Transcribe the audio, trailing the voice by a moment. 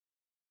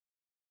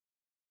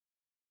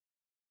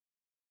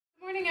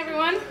Good morning,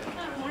 everyone.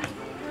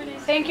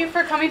 Thank you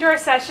for coming to our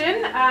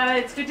session.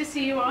 It's good to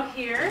see you all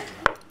here.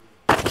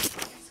 I'm just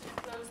going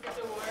to close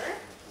the door.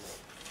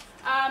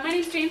 My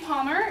name is Jane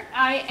Palmer.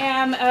 I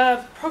am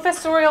a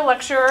professorial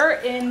lecturer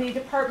in the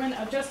Department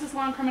of Justice,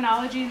 Law, and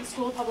Criminology in the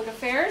School of Public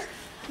Affairs.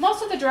 I'm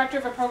also the director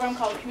of a program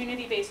called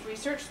Community-Based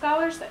Research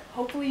Scholars that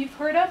hopefully you've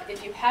heard of.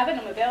 If you haven't,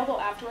 I'm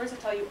available afterwards to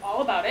tell you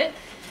all about it.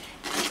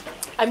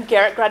 I'm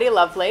Garrett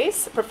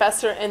Grady-Lovelace,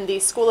 professor in the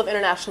School of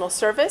International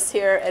Service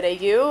here at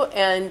AU,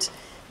 and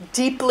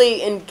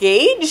deeply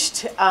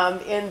engaged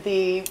in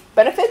the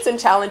benefits and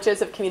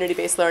challenges of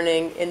community-based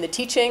learning in the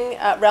teaching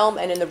realm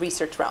and in the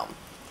research realm.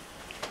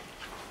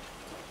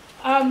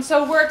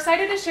 So we're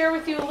excited to share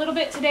with you a little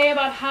bit today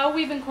about how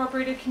we've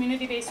incorporated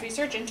community-based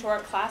research into our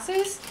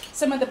classes,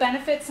 some of the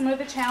benefits, some of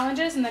the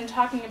challenges, and then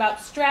talking about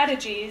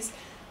strategies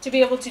to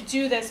be able to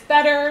do this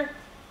better,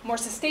 more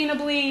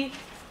sustainably,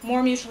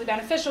 more mutually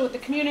beneficial with the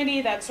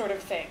community, that sort of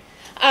thing.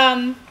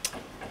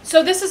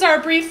 So this is our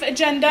brief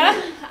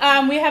agenda.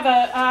 We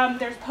have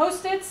there's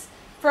Post-its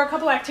for a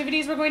couple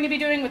activities we're going to be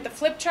doing with the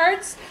flip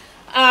charts.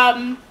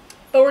 But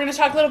we're going to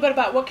talk a little bit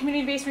about what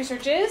community-based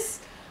research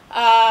is,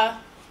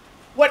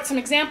 what some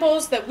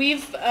examples that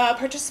we've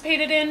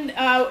participated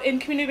in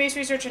community-based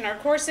research in our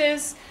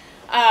courses,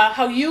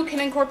 how you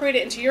can incorporate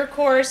it into your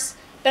course,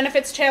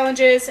 benefits,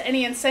 challenges,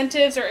 any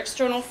incentives or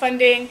external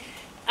funding,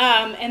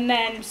 and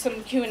then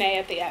some Q&A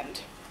at the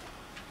end.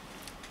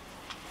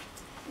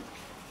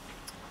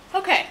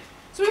 Okay,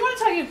 so we want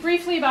to tell you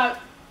briefly about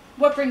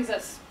what brings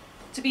us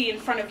to be in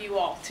front of you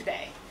all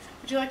today.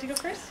 Would you like to go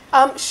first?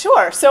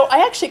 Sure. So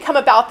I actually come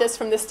about this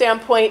from the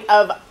standpoint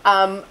of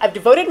I've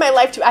devoted my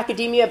life to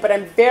academia, but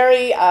I'm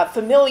very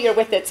familiar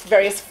with its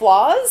various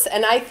flaws.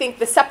 And I think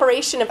the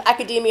separation of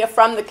academia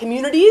from the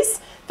communities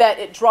that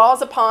it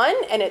draws upon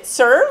and it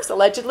serves,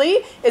 allegedly,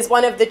 is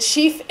one of the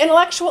chief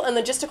intellectual and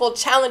logistical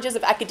challenges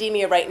of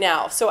academia right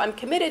now. So I'm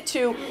committed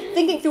to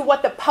thinking through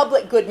what the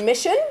public good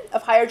mission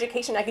of higher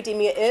education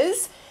academia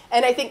is.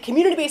 And I think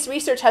community-based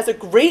research has a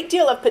great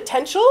deal of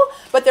potential,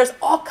 but there's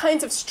all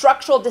kinds of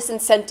structural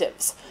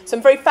disincentives. So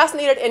I'm very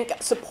fascinated in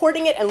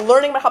supporting it and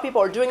learning about how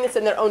people are doing this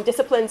in their own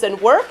disciplines and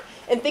work,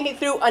 and thinking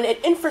through an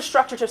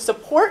infrastructure to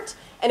support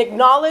and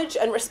acknowledge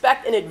and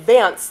respect and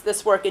advance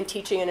this work in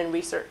teaching and in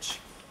research.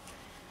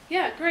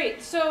 Yeah,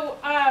 great. So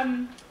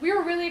we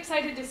were really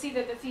excited to see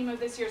that the theme of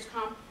this year's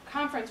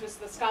conference was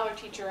the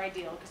scholar-teacher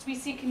ideal, because we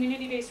see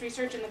community-based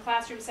research in the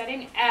classroom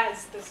setting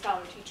as the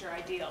scholar-teacher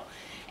ideal.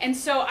 And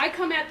so I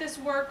come at this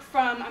work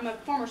from, I'm a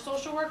former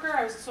social worker.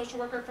 I was a social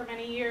worker for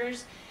many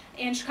years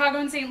in Chicago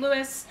and St.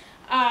 Louis.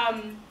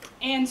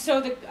 And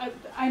so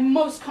I'm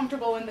most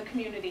comfortable in the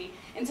community.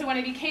 And so when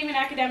I became an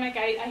academic,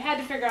 I had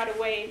to figure out a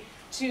way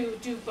to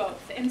do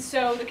both. And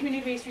so the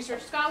Community-Based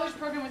Research Scholars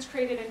Program was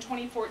created in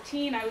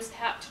 2014. I was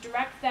tapped to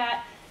direct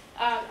that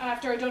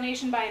after a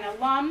donation by an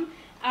alum.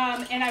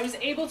 And I was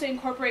able to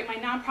incorporate my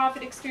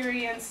nonprofit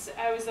experience.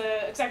 I was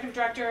an executive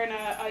director and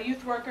a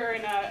youth worker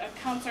and a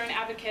counselor and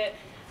advocate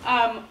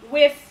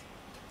with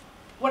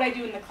what I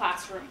do in the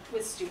classroom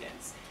with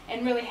students,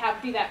 and really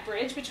be that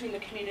bridge between the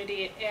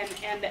community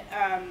and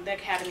the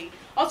academy.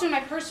 Also in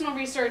my personal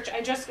research,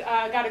 I just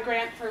got a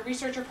grant for a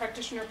researcher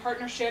practitioner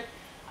partnership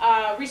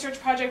research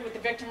project with the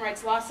Victim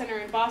Rights Law Center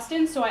in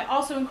Boston. So I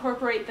also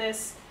incorporate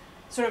this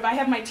I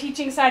have my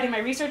teaching side and my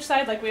research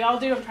side, like we all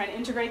do. I'm trying to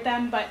integrate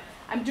them, but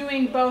I'm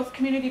doing both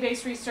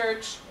community-based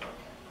research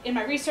in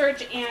my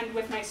research and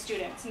with my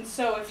students. And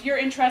so if you're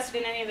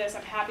interested in any of this,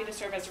 I'm happy to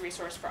serve as a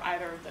resource for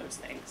either of those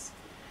things.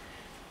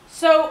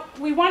 So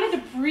we wanted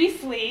to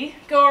briefly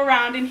go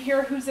around and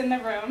hear who's in the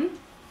room.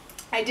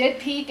 I did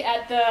peek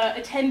at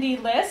the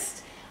attendee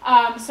list,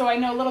 so I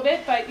know a little bit,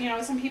 but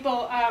some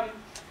people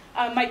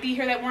might be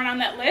here that weren't on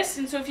that list.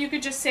 And so if you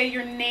could just say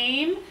your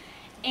name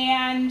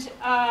and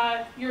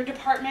your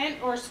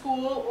department or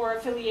school or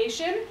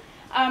affiliation,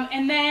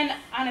 and then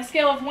on a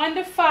scale of 1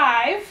 to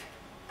 5,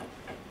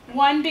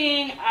 1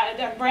 being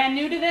I'm brand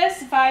new to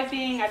this, 5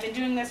 being I've been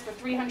doing this for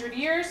 300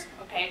 years,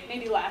 okay,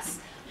 maybe less,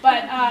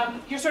 but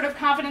your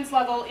confidence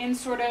level in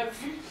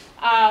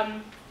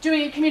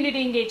doing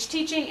community engaged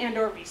teaching and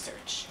or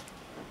research.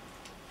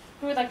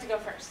 Who would like to go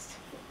first?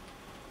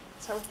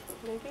 So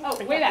maybe? Oh,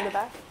 way back. In the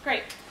back.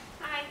 Great.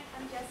 Hi,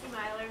 I'm Jessie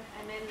Myler.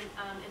 I'm in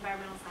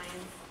environmental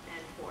science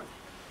and 4th.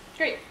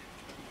 Great.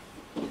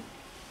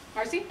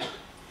 Marcy?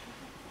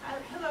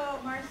 Hello,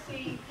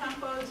 Marcy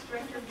Campos,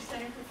 Director of the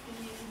Center for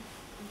Community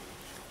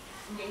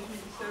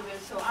Engagement and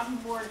Service. So I'm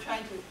more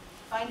trying to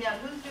find out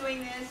who's doing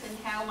this and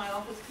how my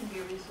office can be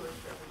a resource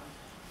for everyone.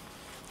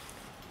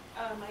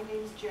 My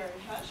name is Jerry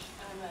Hush.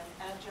 I'm an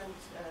adjunct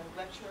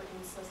lecturer in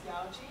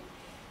sociology,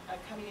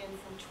 coming in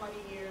from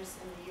 20 years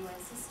in the UN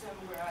system,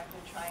 where I've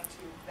been trying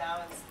to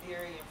balance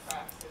theory and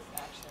practice,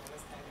 action, and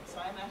this kind of thing. So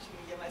I'm actually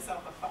going to give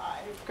myself a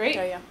 5. Great.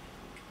 Oh, yeah.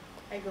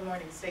 Hey, good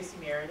morning. Stacey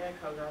Merida,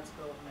 co-grad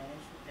School of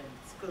Management and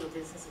School of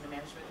Business in the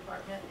Management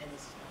Department, and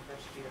this is my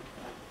first year of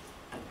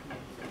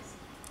community-based.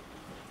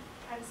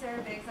 I'm Sarah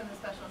Biggs. I'm the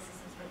Special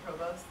Assistant to the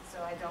Provost, so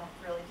I don't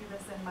really do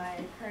this in my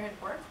current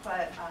work,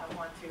 but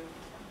want to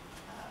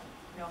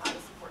know how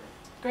to support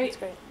it. Great. That's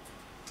great.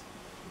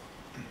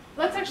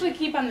 Let's actually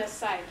keep on this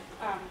side.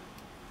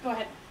 Go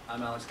ahead.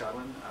 I'm Alex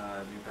Godwin,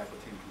 new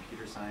faculty in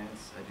computer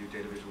science. I do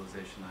data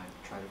visualization. I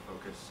try to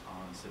focus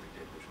on civic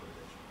data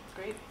visualization.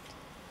 Great.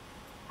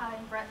 Hi,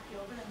 I'm Brett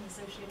Gilbert. I'm an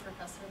associate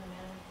professor in the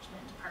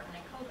management department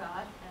at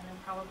Kogod, and I'm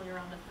probably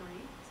around a 3. So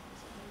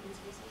some of these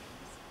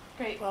researchers.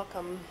 Great.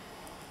 Welcome.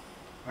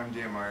 I'm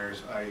Dan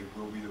Myers. I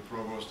will be the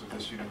provost of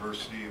this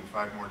university in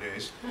 5 more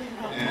days.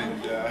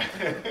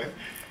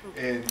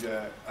 And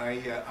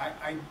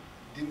I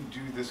didn't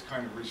do this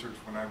kind of research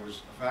when I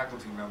was a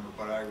faculty member,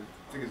 but I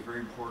think it's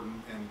very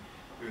important, and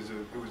it was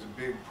a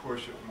big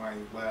push at my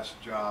last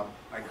job.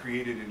 I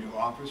created a new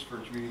office for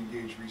community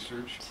engaged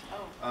research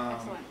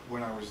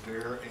when I was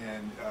there,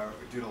 and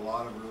did a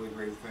lot of really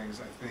great things.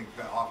 I think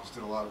that office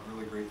did a lot of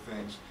really great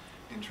things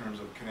in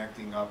terms of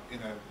connecting up in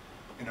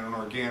an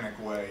organic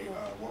way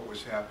what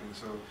was happening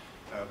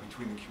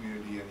between the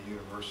community and the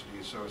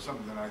university. So it's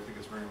something that I think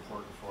is very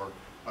important for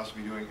us to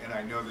be doing, and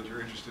I know that you're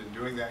interested in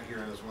doing that here,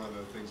 and it's one of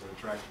the things that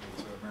attracted me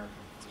to American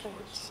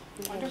Sports.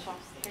 Wonderful.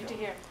 Great to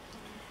hear.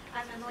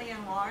 I'm Emily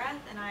Amora,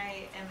 and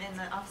I am in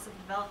the Office of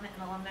Development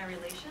and Alumni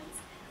Relations.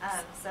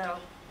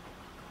 But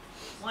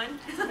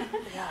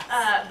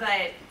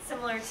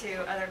similar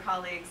to other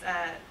colleagues,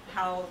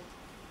 how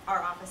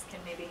our office can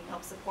maybe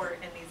help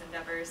support in these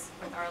endeavors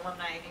with our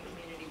alumni and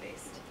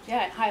community-based.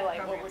 Yeah, and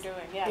highlight what programs. we're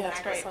doing. Yeah,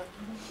 that's great. Excellent.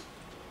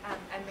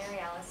 I'm Mary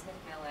Alice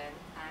McMillan.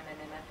 I'm an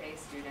MFA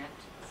student,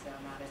 so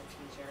not a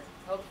teacher.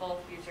 Hopeful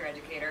future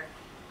educator,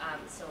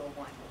 so a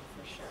 1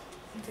 for sure.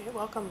 Okay,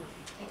 welcome.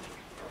 Thank you.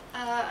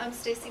 I'm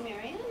Stacy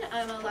Marion.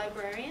 I'm a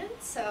librarian,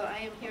 so I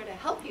am here to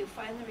help you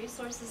find the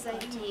resources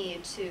that you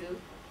need to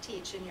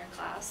teach in your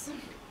class.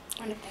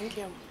 Thank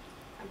you.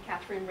 I'm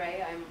Catherine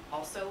Ray. I'm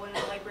also one of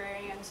the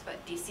librarians,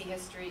 but DC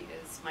history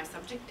is my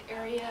subject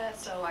area,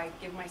 so I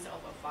give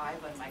myself a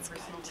 5 on my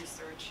personal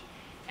research.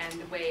 And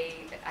the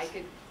way that I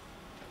could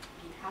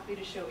be happy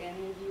to show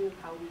any of you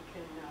how we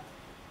can,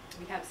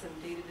 we have some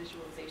data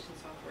visualization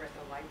software at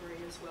the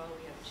library as well.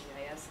 We have a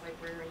GIS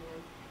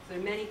librarian. So there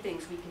are many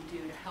things we can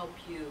do to help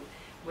you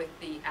with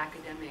the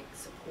academic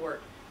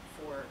support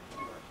for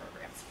your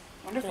programs.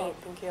 Wonderful.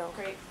 Great, thank you.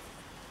 Great.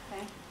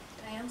 Okay.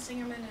 Diane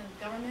Singerman in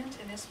government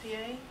in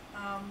SPA,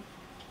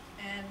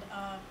 and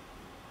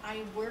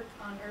I work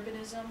on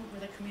urbanism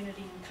with a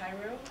community in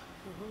Cairo,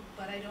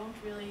 but I don't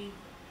really,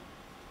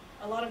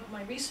 a lot of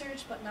my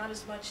research, but not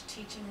as much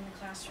teaching in the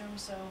classroom,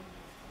 so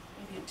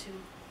maybe a 2.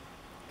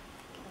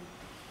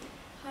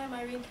 Hi, I'm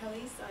Irene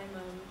Kelly's. I'm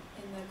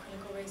in the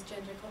Critical Race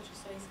Gender Cultural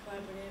Studies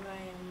Collaborative. I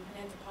am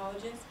an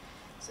anthropologist,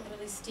 so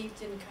really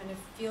steeped in kind of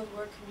field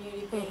work,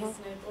 community-based,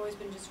 and I've always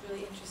been just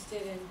really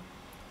interested in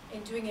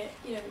doing it,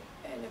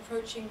 and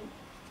approaching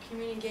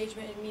community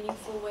engagement in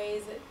meaningful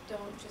ways that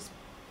don't just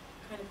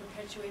kind of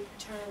perpetuate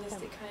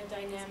paternalistic kind of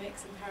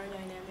dynamics and power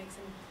dynamics,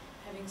 and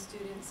having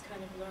students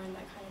kind of learn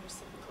that kind of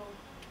reciprocal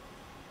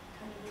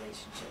kind of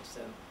relationship. So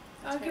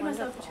I'll give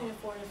myself between a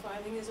 4 and a 5.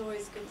 I think there's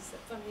always good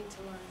something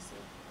to learn. So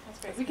that's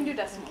great. We can do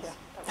decimals.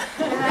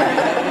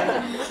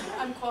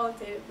 I'm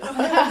qualitative.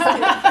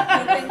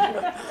 Thank you.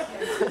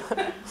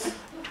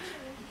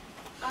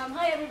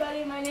 Hi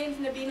everybody, my name is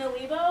Nabina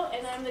Lebo,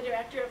 and I'm the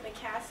director of the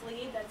CAS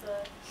Lead. That's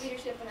a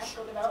Leadership and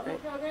Ethical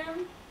Development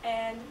program.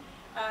 And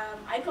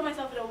I put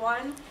myself at a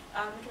 1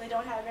 because I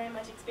don't have very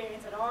much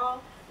experience at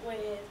all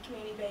with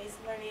community-based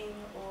learning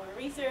or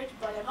research,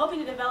 but I'm hoping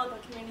to develop a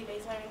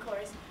community-based learning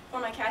course for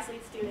my CAS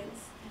Lead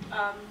students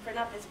for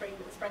not this spring,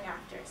 but the spring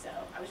after. So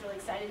I was really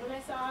excited when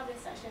I saw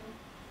this session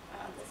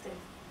listed.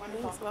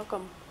 Wonderful. Thanks,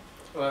 welcome.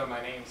 Hello,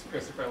 my name is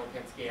Christopher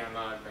Lipinski. I'm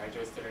a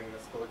graduate student in the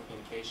School of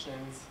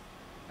Communications,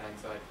 and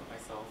so I put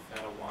myself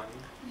at a 1.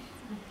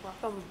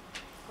 Welcome.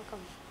 Welcome.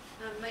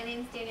 My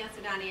name is Danielle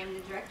Sudani. I'm the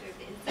director of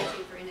the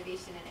Institute for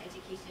Innovation and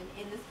Education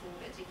in the School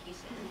of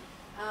Education.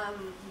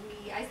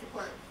 I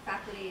support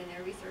faculty in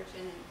their research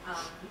and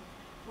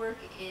work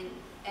and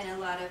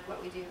a lot of what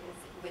we do is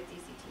with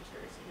DC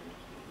teachers in the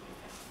community.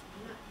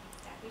 I'm not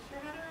exactly sure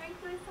how to rank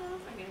myself.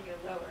 I'm going to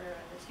go lower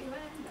on the 2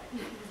 end.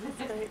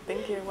 But Great,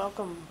 thank you.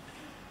 Welcome.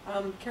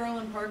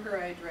 Carolyn Parker.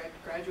 I direct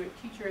graduate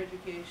teacher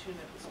education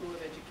at the School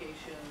of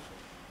Education,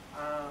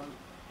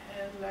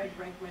 and I'd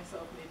rank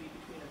myself maybe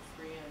between a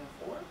 3 and a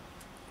 4.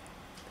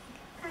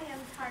 Hi,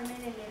 I'm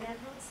Carmen Elena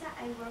Rosa.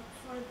 I work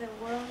for the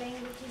World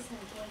Languages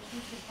and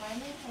Poetry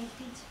Department. I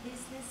teach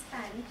business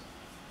Spanish,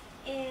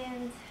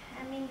 and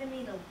I'm in the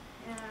middle.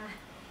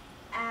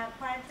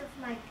 Part of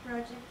my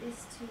project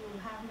is to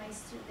have my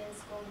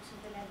students go to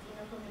the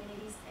Latino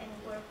communities and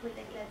work with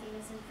the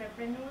Latinos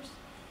entrepreneurs.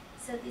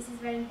 So this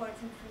is very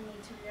important for me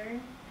to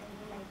learn. I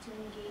would like to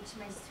engage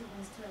my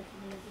students to a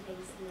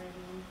community-based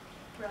learning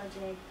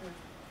project or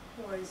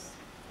course.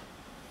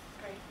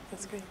 Great.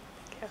 That's great.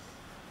 Thank you.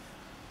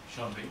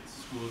 Sean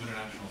Bates, School of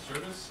International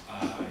Service. I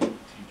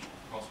teach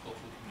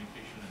cross-cultural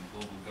communication and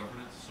global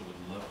governance, so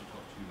would love to talk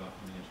to you about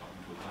coming and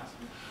talking to a class.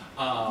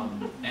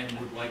 And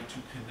would like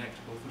to connect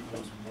both of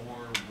those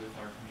more with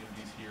our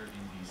communities here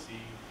in DC.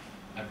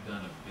 I've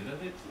done a bit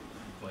of it,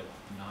 but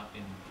not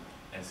in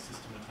as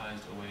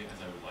systematized a way as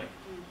I would like.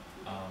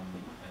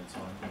 And so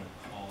I'm going to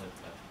call it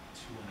a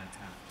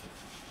 2.5 to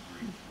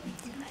 3.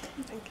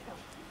 Thank you.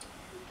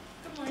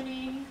 Good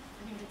morning.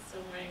 I think it's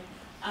still morning.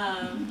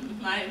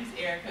 My name is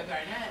Erica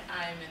Garnett.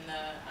 I'm in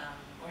the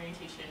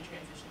Orientation,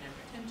 Transition, and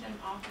Retention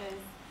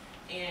office,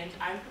 and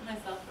I put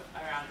myself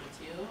around the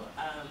two.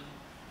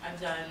 I've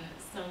done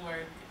some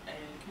work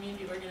in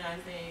community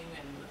organizing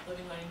and with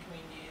living learning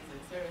communities and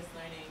service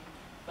learning,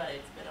 but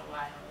it's been a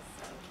while,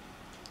 so.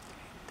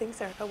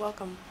 Thanks, Erica.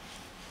 Welcome.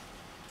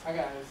 Hi,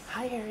 guys.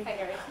 Hi, Harry. Hi,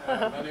 Harry.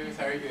 My name is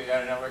Harry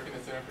Guyad, and I work in the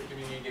Center for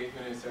Community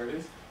Engagement and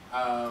Service.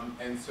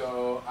 And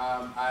so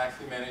I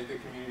actually manage the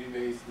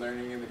community-based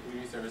learning and the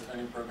community service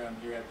learning program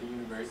here at the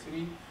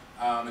university.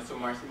 And so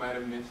Marcy might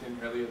have mentioned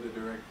earlier, the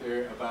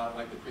director, about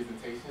like the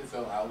presentation.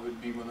 So I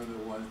would be one of the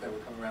ones that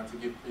would come around to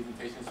give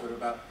presentations sort of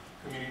about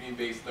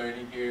community-based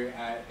learning here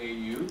at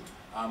AU.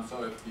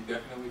 So if you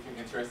definitely, if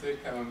you're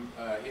interested, come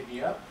hit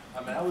me up.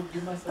 And I would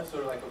give myself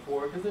sort of like a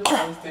 4 because there's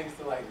always things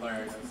to like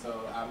learn. And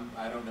so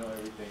I don't know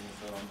everything,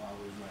 so I'm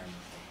always learning.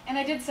 And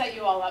I did set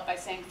you all up by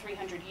saying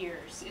 300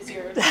 years. Is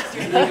your legal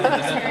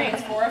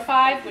experience 4 or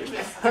 5, which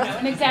was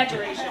an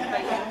exaggeration,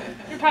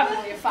 but you're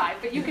probably a 5,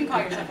 but you can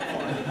call yourself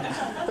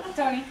a 4.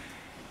 Tony?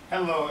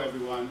 Hello,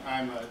 everyone.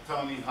 I'm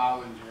Tony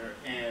Hollinger,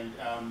 and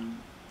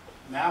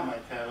now my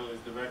title is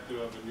Director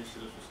of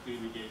Initiatives for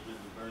Student Engagement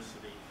and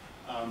Diversity.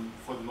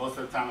 For the most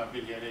of the time I've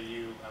been here at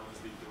AU, I was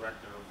the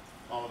Director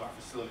of all of our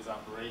facilities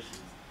operations.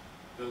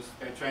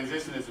 That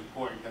transition is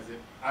important because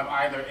I'm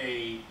either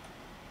a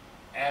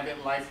avid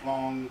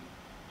lifelong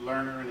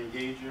learner and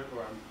engager,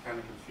 or I'm kind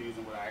of confused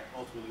on what I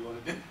ultimately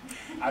want to do.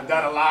 I've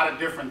done a lot of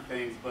different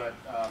things, but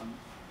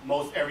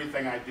most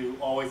everything I do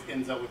always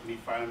ends up with me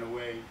finding a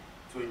way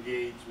to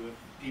engage with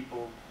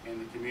people in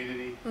the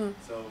community.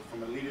 So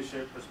from a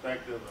leadership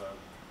perspective,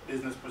 a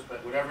business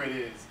perspective, whatever it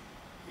is,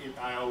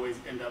 I always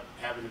end up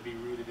having to be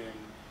rooted in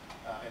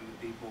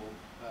the people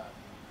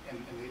and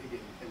again,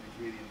 in the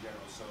community in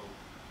general. So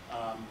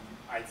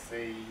I'd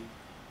say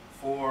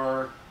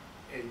 4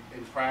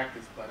 in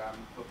practice, but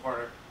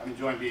I'm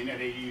enjoying being at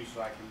AU,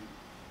 so I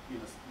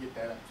can get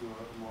that up to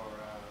a more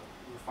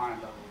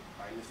refined level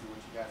by listening to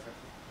what you guys have to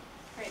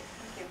say. Great,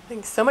 thank you.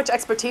 Thanks. So much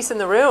expertise in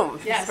the room.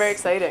 Yes. It's very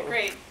exciting.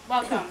 Great,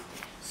 welcome.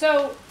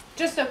 So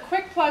just a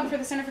quick plug for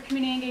the Center for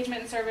Community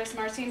Engagement and Service.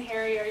 Marcy and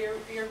Harry are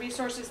your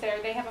resources there.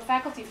 They have a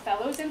Faculty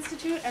Fellows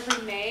Institute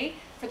every May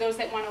for those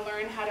that want to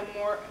learn how to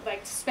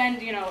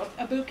spend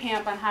a boot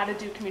camp on how to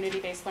do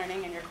community-based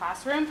learning in your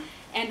classroom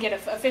and get an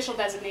official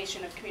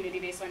designation of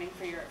community-based learning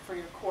for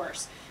your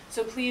course.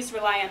 So please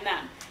rely on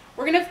them.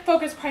 We're going to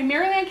focus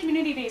primarily on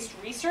community-based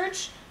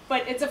research,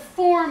 but it's a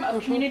form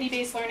of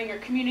community-based learning or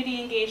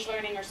community-engaged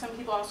learning, or some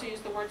people also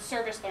use the word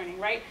service learning,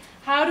 right?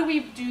 How do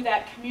we do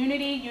that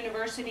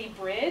community-university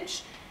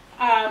bridge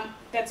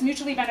that's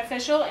mutually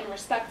beneficial and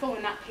respectful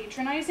and not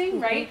patronizing,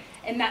 right?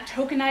 And not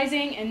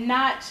tokenizing and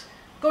not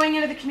going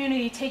into the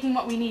community, taking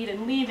what we need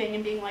and leaving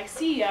and being like,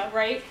 see ya,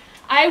 right?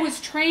 I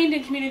was trained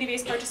in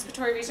community-based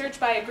participatory research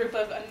by a group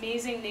of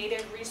amazing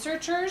Native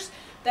researchers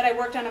that I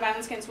worked on a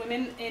Violence Against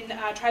Women in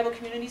Tribal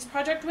Communities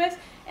project with,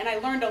 and I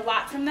learned a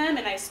lot from them,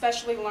 and I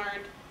especially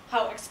learned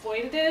how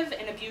exploitative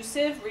and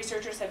abusive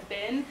researchers have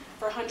been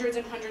for hundreds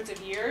and hundreds of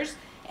years.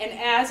 And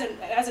as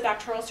a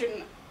doctoral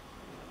student,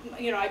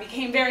 I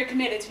became very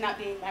committed to not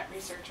being that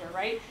researcher,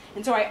 right?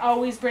 And so I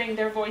always bring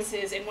their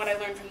voices and what I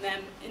learned from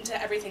them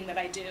into everything that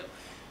I do.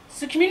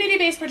 So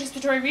community-based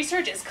participatory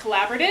research is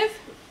collaborative.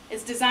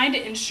 It's designed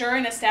to ensure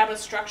and establish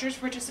structures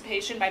for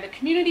participation by the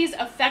communities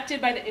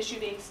affected by the issue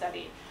being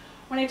studied.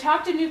 When I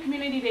talk to new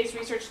community-based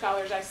research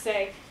scholars, I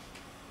say,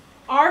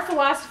 our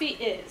philosophy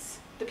is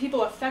the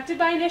people affected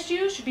by an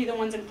issue should be the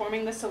ones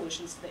informing the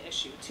solutions to the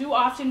issue. Too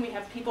often we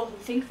have people who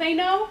think they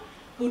know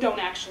who don't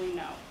actually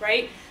know,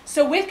 right?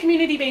 So with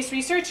community-based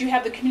research, you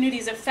have the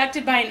communities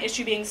affected by an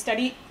issue being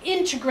studied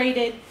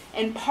integrated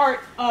and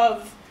part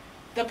of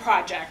the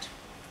project.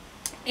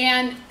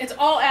 And it's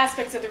all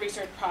aspects of the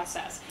research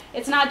process.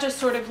 It's not just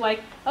sort of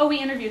like, oh, we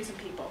interviewed some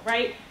people,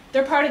 right?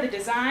 They're part of the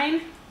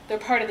design, they're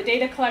part of the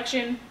data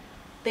collection.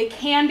 They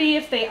can be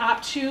if they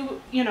opt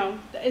to,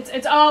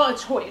 it's all a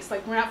choice.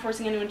 Like, we're not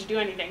forcing anyone to do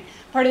anything.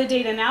 Part of the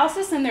data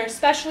analysis, and they're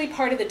especially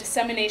part of the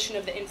dissemination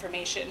of the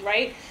information,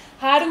 right?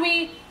 How do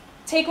we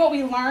take what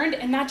we learned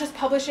and not just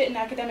publish it in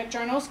academic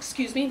journals?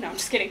 Excuse me, no, I'm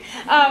just kidding.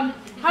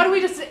 How do we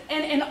just,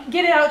 and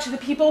get it out to the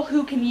people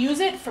who can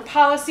use it for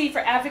policy, for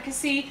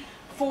advocacy,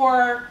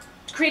 for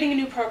creating a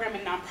new program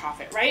in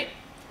nonprofit, right?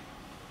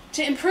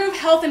 To improve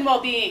health and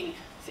well-being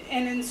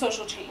and in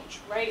social change,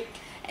 right?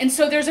 And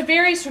so there's a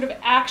very sort of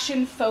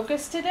action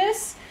focus to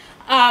this,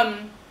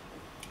 and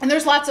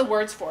there's lots of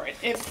words for it.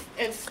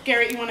 If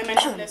Garrett, you want to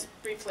mention this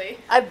briefly.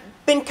 I've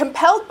been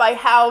compelled by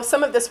how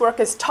some of this work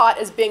is taught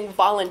as being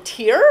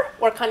volunteer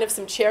or kind of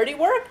some charity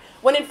work,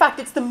 when in fact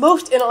it's the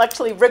most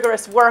intellectually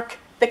rigorous work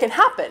that can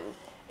happen.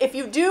 If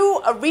you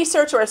do a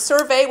research or a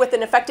survey with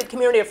an affected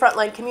community, a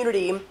frontline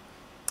community,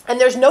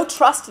 and there's no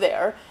trust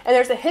there, and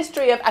there's a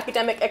history of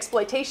academic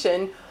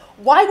exploitation,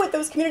 why would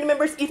those community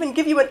members even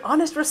give you an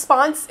honest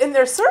response in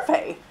their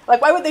survey?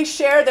 Like, why would they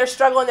share their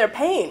struggle and their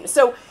pain?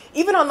 So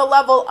even on the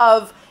level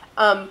of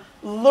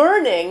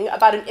learning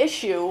about an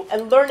issue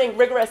and learning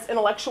rigorous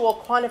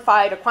intellectual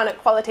quantified or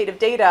qualitative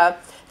data,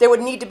 there would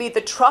need to be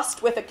the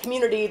trust with a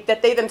community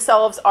that they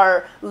themselves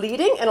are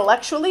leading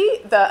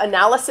intellectually, the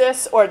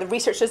analysis or the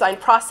research design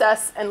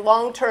process and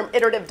long-term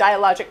iterative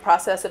dialogic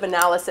process of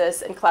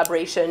analysis and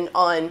collaboration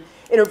on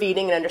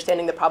intervening and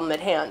understanding the problem at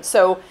hand.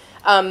 So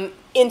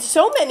in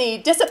so many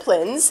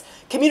disciplines,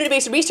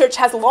 community-based research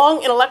has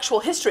long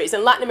intellectual histories.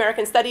 In Latin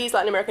American studies,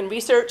 Latin American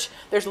research,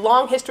 there's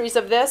long histories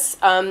of this.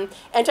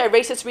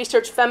 Anti-racist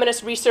research,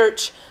 feminist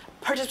research,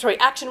 participatory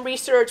action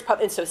research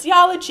in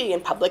sociology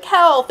and public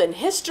health and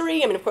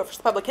history, I mean, of course,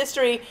 public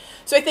history.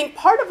 So I think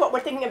part of what we're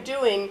thinking of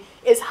doing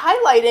is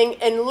highlighting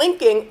and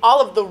linking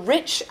all of the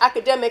rich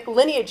academic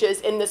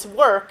lineages in this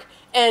work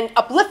and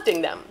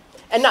uplifting them,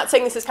 and not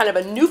saying this is kind of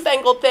a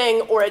newfangled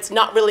thing or it's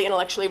not really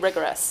intellectually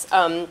rigorous.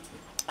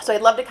 So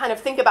I'd love to kind of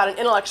think about an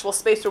intellectual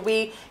space where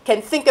we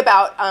can think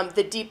about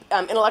the deep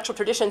intellectual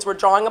traditions we're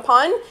drawing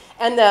upon,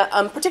 and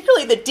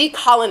particularly the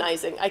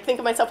decolonizing. I think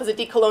of myself as a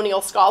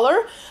decolonial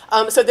scholar.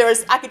 So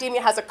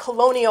academia has a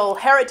colonial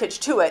heritage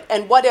to it.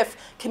 And what if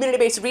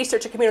community-based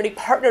research, or community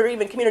partner, or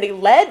even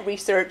community-led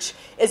research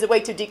is a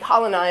way to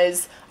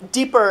decolonize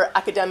deeper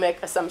academic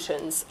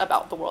assumptions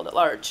about the world at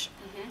large?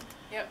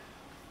 Yep.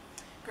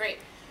 Great.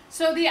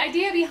 So the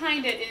idea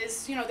behind it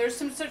is, there's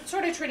some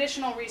sort of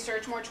traditional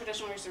research, more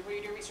traditional research, where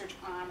you do research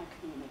on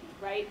a community,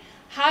 right?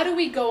 How do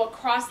we go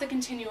across the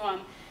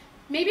continuum?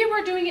 Maybe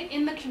we're doing it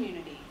in the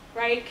community,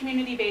 right?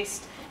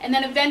 Community-based. And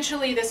then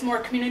eventually this more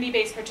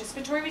community-based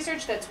participatory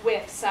research that's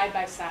with, side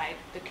by side,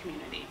 the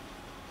community.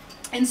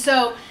 And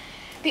so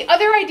the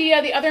other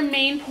idea, the other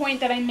main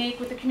point that I make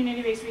with the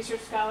community-based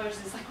research scholars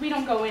is, like, we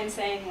don't go in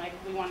saying, like,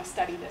 we want to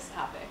study this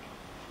topic.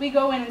 We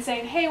go in and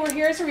saying, hey, we're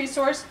here as a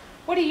resource.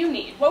 What do you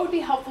need? What would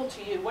be helpful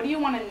to you? What do you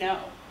want to know,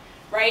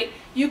 right?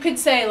 You could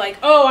say, like,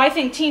 oh, I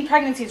think teen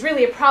pregnancy is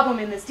really a problem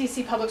in this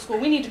DC public school.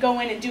 We need to go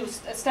in and do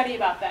a study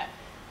about that.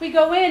 We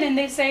go in and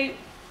they say,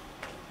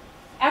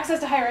 access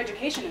to higher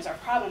education is our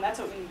problem. That's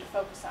what we need to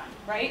focus on,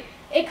 right?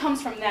 It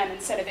comes from them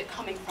instead of it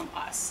coming from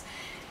us.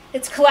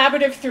 It's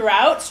collaborative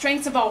throughout.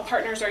 Strengths of all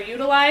partners are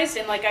utilized.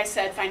 And like I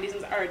said, findings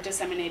are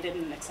disseminated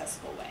in an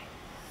accessible way.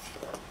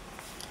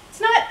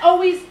 It's not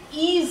always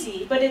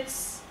easy, but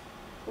it's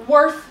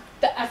worth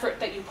the effort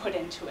that you put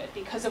into it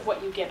because of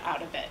what you get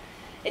out of it.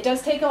 It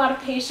does take a lot of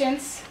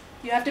patience.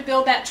 You have to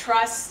build that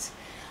trust.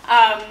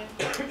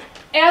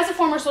 As a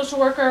former social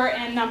worker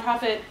and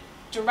nonprofit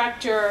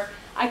director,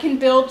 I can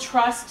build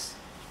trust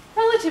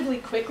relatively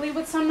quickly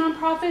with some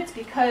nonprofits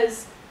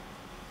because,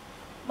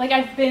 like,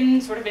 I've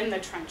been sort of in the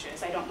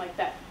trenches. I don't like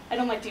that. I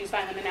don't like to use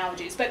violent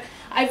analogies, but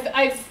I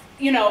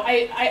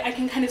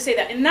can kind of say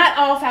that. And not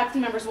all faculty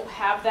members will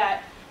have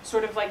that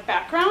sort of like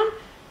background,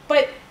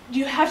 but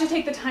you have to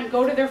take the time,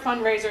 go to their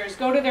fundraisers,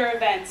 go to their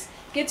events,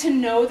 get to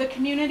know the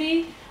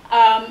community,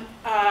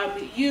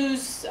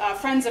 use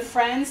friends of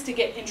friends to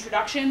get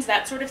introductions,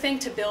 that sort of thing,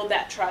 to build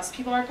that trust.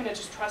 People aren't going to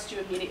just trust you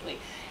immediately.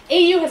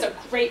 AU has a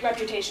great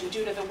reputation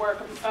due to the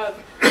work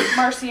of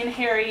Marcy and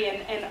Harry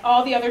and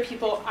all the other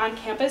people on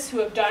campus who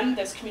have done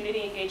this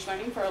community engaged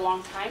learning for a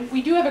long time.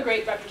 We do have a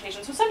great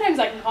reputation. So sometimes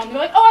I can call them,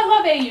 they're like, oh, I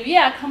love AU,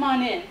 yeah, come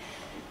on in.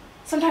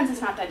 Sometimes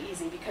it's not that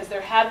easy because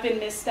there have been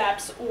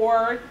missteps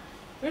or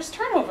there's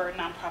turnover in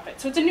nonprofit.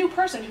 So it's a new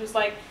person who's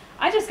like,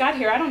 I just got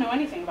here, I don't know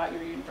anything about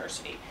your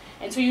university.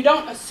 And so you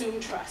don't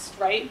assume trust,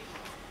 right?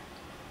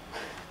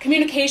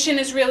 Communication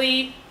is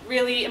really,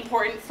 really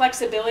important.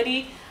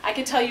 Flexibility. I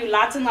could tell you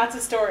lots and lots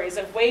of stories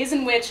of ways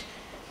in which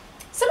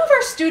some of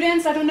our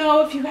students, I don't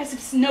know if you guys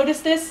have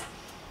noticed this,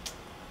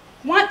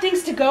 want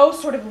things to go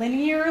sort of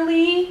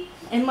linearly,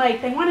 and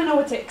like they want to know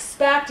what to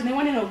expect, and they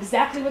want to know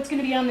exactly what's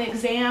going to be on the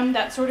exam,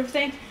 that sort of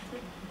thing.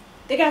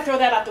 They got to throw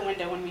that out the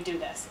window when we do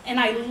this. And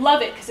I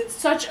love it because it's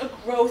such a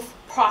growth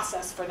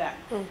process for them.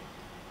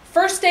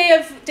 First day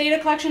of data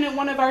collection at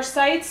one of our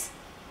sites,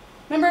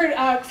 remember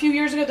a few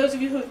years ago, those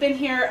of you who have been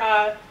here,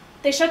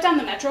 they shut down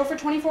the metro for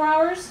 24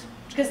 hours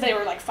because they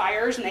were like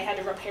fires and they had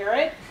to repair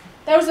it.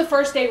 That was the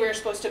first day we were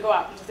supposed to go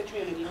out into the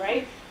community,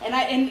 right?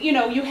 And you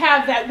know, you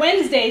have that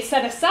Wednesday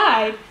set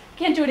aside,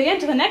 can't do it again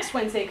till the next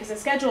Wednesday because of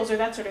schedules or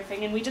that sort of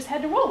thing, and we just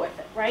had to roll with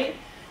it, right?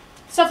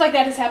 Stuff like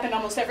that has happened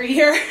almost every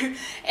year.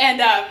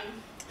 And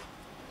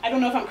I don't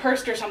know if I'm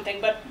cursed or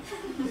something, but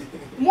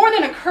more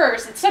than a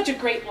curse, it's such a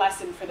great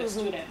lesson for the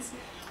students.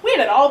 We had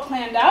it all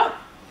planned out,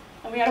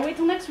 and we got to wait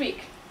till next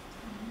week,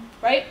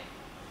 right?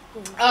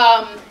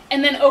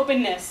 And then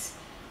openness.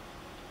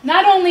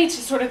 Not only to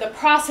sort of the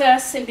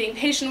process and being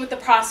patient with the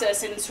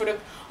process and sort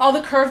of all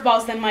the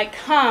curveballs that might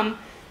come,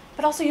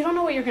 but also you don't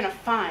know what you're going to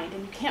find,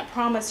 and you can't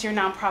promise your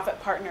nonprofit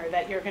partner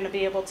that you're going to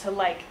be able to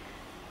like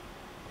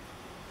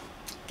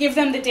give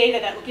them the data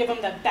that will give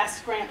them the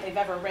best grant they've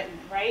ever written,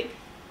 right?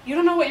 You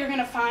don't know what you're going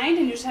to find,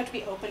 and you just have to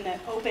be open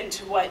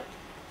to what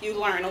you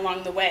learn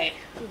along the way.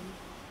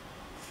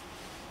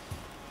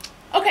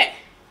 Okay,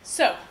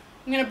 so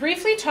I'm going to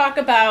briefly talk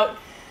about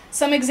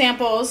some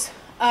examples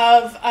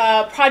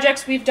of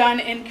projects we've done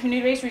in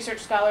community-based research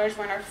scholars.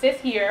 We're in our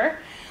 5th year.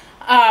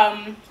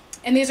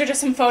 And these are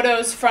just some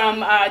photos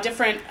from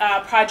different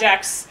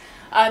projects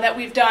that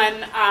we've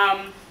done.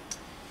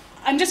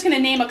 I'm just going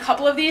to name a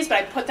couple of these, but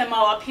I put them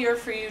all up here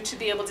for you to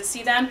be able to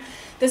see them.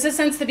 This is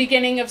since the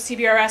beginning of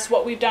CBRS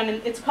what we've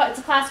done. It's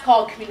a class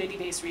called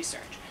Community-Based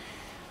Research.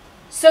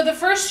 So the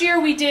first year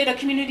we did a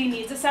community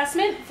needs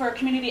assessment for a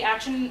community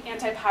action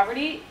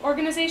anti-poverty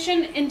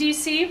organization in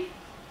DC.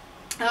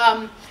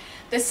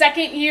 The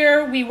second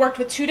year we worked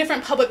with 2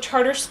 different public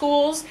charter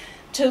schools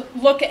to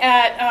look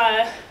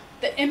at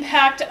the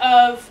impact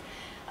of,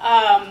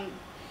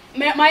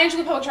 Maya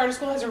Angelou Public Charter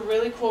School has a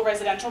really cool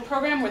residential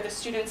program where the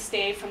students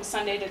stay from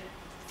Sunday to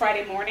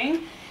Friday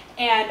morning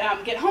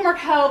and get homework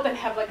help and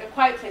have like a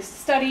quiet place to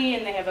study,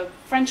 and they have a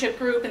friendship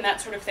group and that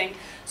sort of thing.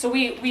 So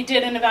we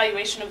did an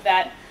evaluation of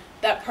that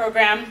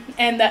program,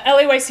 and the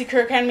LAYC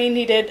Career Academy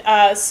needed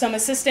some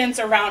assistance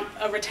around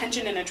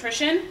retention and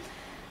attrition.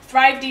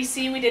 Thrive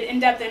DC, we did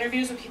in-depth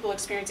interviews with people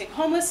experiencing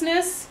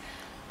homelessness.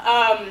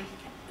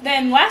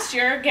 Then last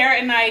year,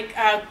 Garrett and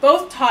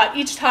I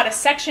each taught a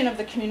section of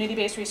the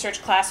community-based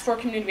research class for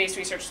community-based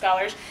research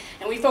scholars,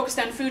 and we focused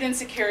on food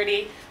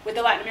insecurity with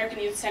the Latin American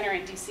Youth Center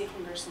and DC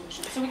Hunger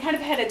Solutions. So we kind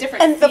of had a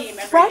different theme every year. And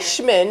the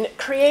freshmen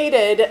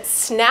created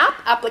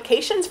SNAP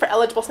applications for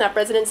eligible SNAP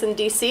residents in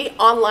DC,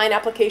 online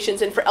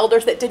applications, and for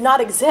elders that did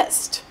not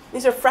exist.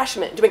 These are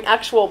freshmen doing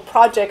actual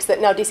projects that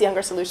now DC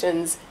Hunger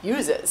Solutions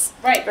uses.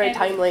 Right. Very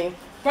timely.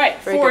 Right,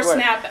 very for good work.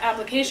 SNAP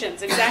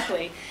applications,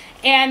 exactly.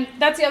 And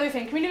that's the other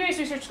thing. Community-based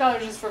research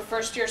scholars is for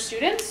first-year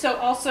students, so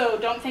also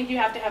don't think you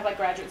have to have like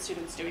graduate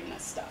students doing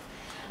this stuff.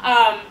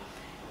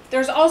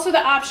 There's also the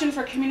option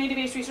for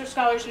community-based research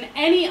scholars and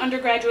any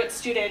undergraduate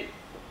student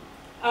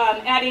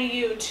at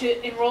AU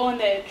to enroll in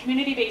the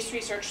community-based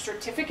research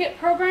certificate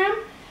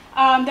program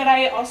that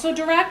I also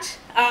direct,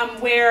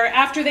 where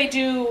after they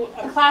do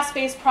a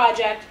class-based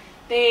project,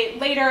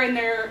 later in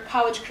their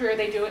college career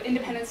they do an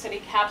independent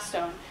study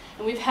capstone.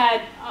 And we've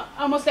had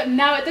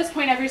now at this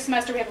point every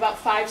semester we have about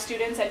 5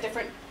 students at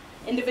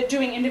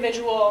doing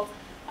individual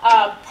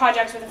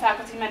projects with a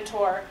faculty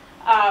mentor,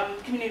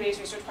 community-based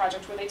research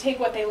projects where they take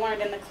what they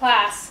learned in the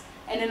class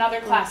and in other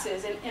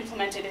classes and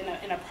implement it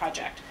in a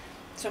project.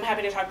 So I'm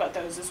happy to talk about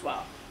those as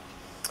well.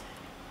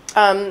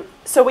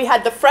 So we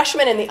had the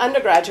freshman and the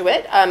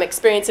undergraduate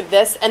experience of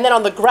this, and then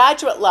on the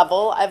graduate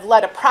level, I've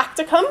led a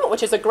practicum,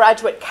 which is a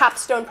graduate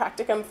capstone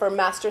practicum for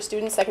master's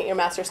students, second-year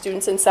master's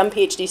students, and some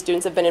PhD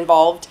students have been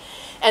involved.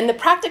 And the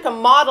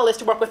practicum model is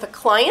to work with a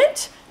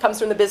client, comes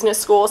from the business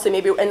school, so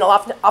maybe, and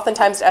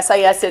oftentimes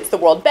SIS, it's the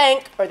World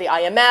Bank, or the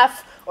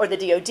IMF, or the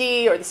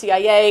DoD, or the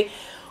CIA.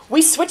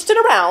 We switched it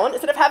around.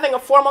 Instead of having a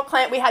formal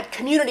client, we had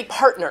community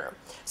partner.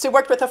 So we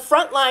worked with a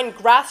frontline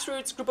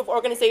grassroots group of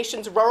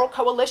organizations, Rural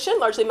Coalition,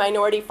 largely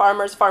minority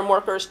farmers, farm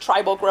workers,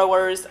 tribal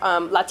growers,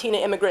 Latina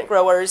immigrant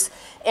growers,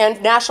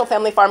 and National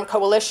Family Farm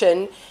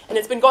Coalition. And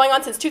it's been going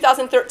on since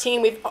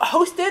 2013. We've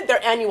hosted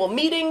their annual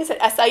meetings at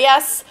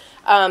SIS.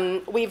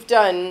 We've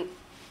done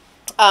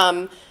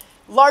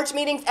large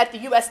meetings at the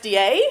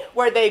USDA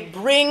where they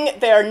bring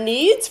their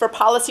needs for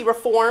policy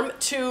reform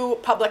to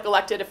public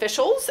elected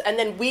officials, and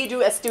then we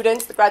do as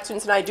students, the grad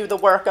students and I do the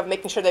work of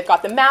making sure they've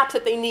got the maps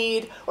that they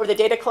need or the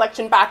data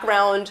collection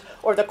background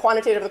or the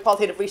quantitative or the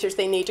qualitative research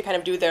they need to kind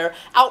of do their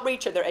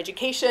outreach or their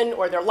education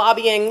or their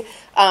lobbying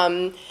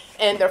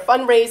and their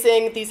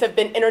fundraising. These have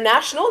been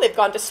international. They've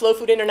gone to Slow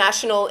Food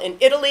International in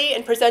Italy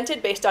and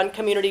presented based on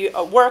community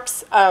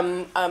works,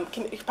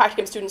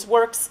 practicum students'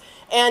 works.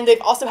 And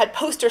they've also had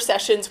poster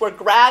sessions where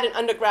grad and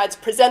undergrads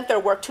present their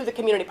work to the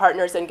community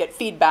partners and get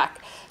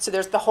feedback. So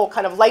there's the whole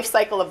kind of life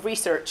cycle of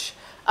research.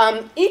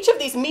 Each of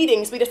these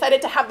meetings, we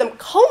decided to have them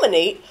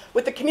culminate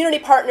with the community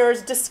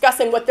partners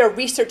discussing what their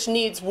research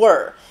needs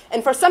were.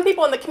 And for some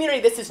people in the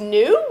community, this is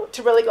new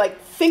to really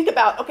think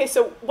about, okay,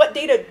 so what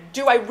data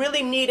do I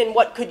really need and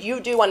what could you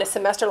do on a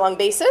semester-long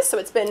basis? So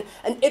it's been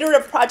an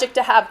iterative project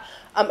to have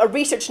a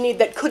research need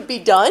that could be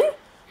done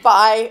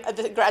by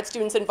the grad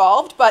students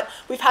involved, but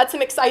we've had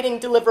some exciting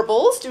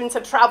deliverables. Students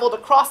have traveled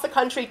across the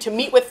country to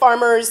meet with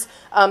farmers,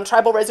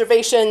 tribal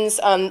reservations,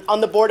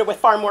 on the border with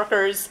farm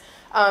workers,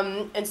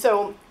 and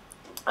so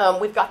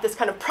we've got this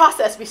kind of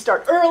process. We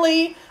start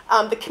early.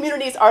 The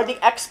communities are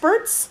the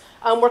experts.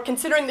 We're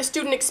considering the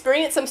student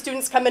experience. Some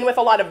students come in with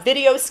a lot of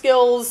video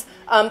skills,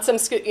 some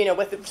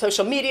with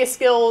social media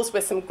skills,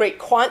 with some great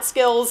quant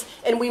skills,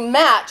 and we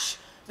match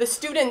the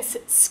students'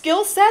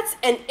 skill sets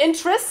and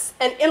interests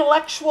and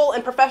intellectual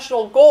and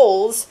professional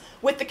goals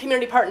with the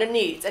community partner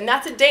needs. And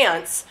that's a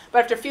dance,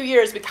 but after a few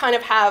years, we kind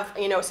of have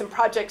some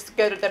projects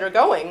that are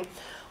going.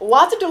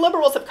 Lots of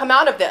deliverables have come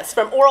out of this,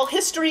 from oral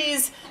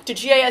histories to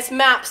GIS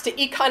maps to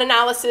econ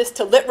analysis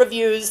to lit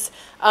reviews.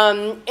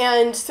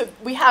 And so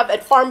we have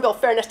at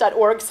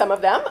farmbillfairness.org some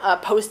of them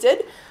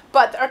posted.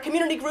 But our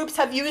community groups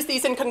have used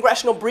these in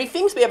congressional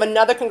briefings. We have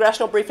another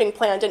congressional briefing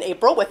planned in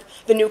April with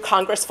the new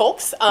Congress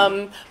folks.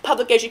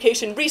 Public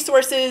education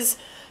resources,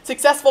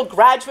 successful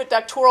graduate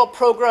doctoral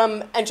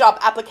program and job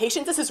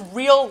applications. This is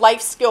real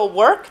life skill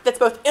work that's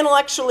both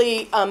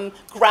intellectually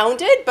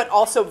grounded, but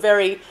also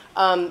very,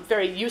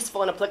 very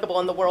useful and applicable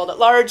in the world at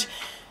large.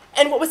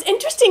 And what was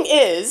interesting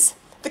is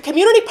the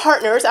community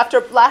partners,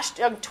 after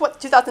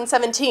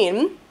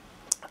 2017,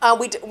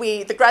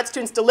 the grad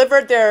students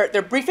delivered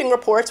their briefing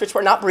reports, which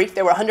were not brief,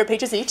 they were 100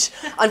 pages each,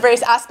 on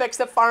various aspects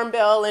of Farm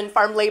Bill and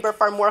farm labor,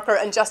 farm worker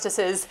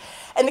injustices.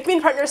 And the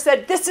community partners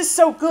said, this is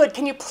so good,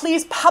 can you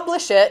please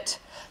publish it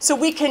so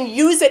we can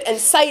use it and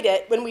cite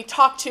it when we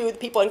talk to the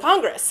people in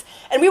Congress?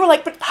 And we were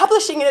like, but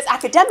publishing it is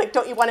academic,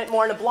 don't you want it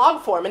more in a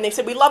blog form? And they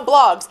said, we love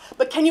blogs,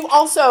 but can you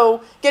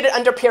also get it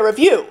under peer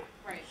review?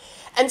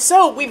 And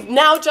so we've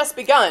now just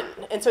begun,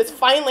 and so it's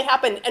finally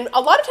happened. And a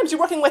lot of times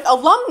you're working with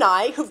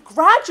alumni who've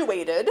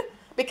graduated,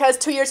 because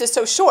 2 years is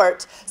so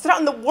short, so they're out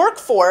in the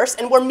workforce,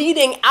 and we're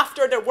meeting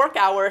after their work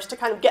hours to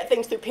kind of get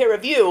things through peer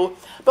review.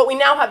 But we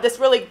now have this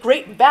really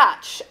great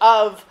batch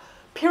of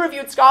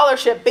peer-reviewed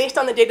scholarship based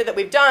on the data that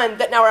we've done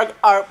that now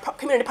our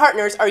community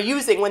partners are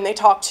using when they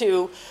talk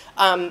to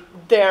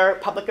their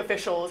public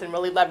officials and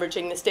really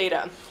leveraging this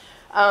data.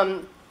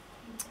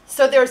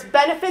 So there's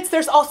benefits,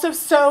 there's also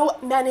so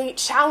many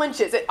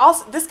challenges.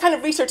 This kind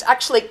of research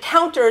actually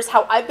counters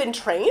how I've been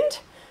trained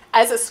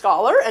as a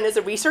scholar and as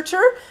a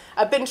researcher.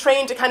 I've been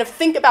trained to kind of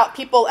think about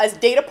people as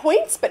data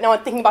points, but now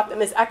I'm thinking about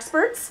them as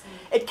experts.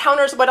 It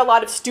counters what a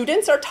lot of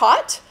students are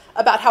taught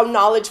about how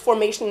knowledge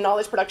formation and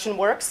knowledge production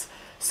works.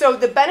 So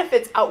the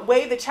benefits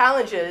outweigh the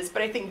challenges,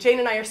 but I think Jane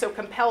and I are so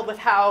compelled with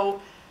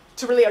how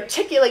to really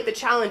articulate the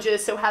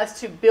challenges so as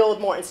to build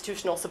more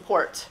institutional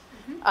support.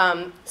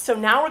 So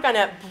now we're going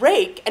to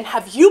break and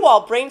have you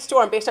all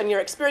brainstorm based on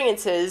your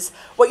experiences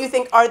what you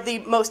think are the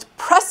most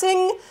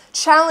pressing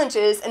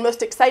challenges and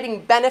most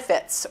exciting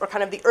benefits, or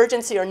kind of the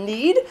urgency or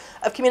need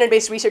of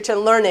community-based research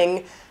and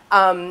learning.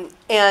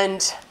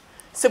 And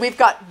so we've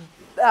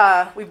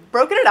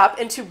broken it up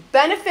into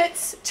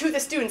benefits to the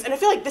students. And I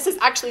feel like this is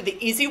actually the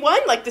easy one.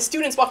 Like the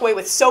students walk away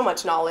with so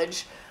much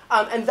knowledge,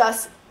 and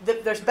thus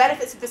there's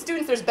benefits to the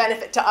students, there's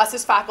benefit to us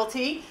as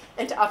faculty,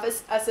 and to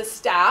us as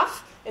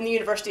staff in the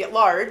university at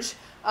large.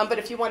 But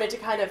if you wanted to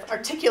kind of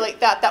articulate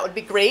that, that would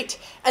be great.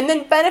 And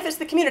then benefits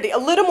the community, a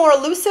little more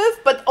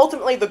elusive, but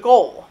ultimately the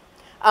goal.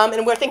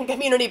 And we're thinking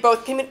community,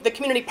 both the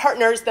community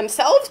partners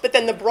themselves, but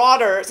then the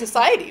broader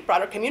society,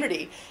 broader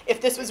community.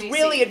 If this was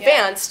really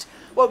advanced,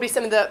 what would be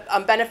some of the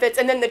benefits?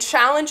 And then the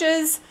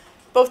challenges,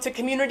 both to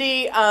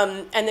community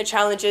and the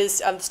challenges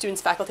of students,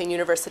 faculty, and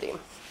university.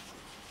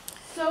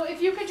 So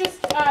if you could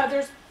just,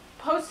 there's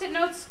Post-it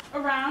notes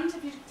around,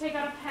 if you could take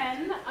out a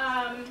pen.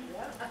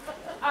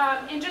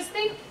 And just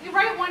think, you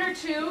write one or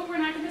two. We're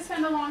not going to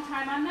spend a long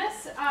time on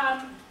this.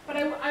 But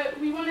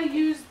we want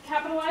to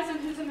capitalize on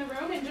who's in the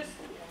room and just,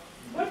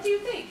 what do you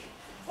think?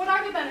 What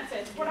are the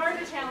benefits? What are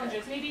the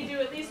challenges? Maybe do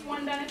at least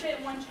one benefit,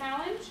 one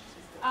challenge.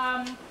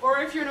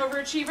 Or if you're an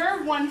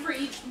overachiever, one for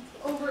each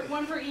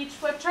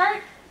flip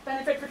chart.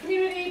 Benefit for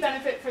community,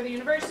 benefit for the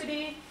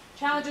university,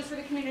 challenges for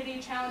the community,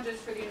 challenges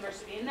for the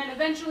university. And then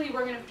eventually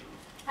we're going to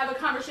have a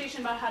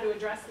conversation about how to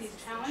address these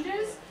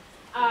challenges.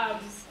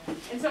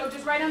 And so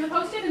just write on the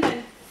Post-it and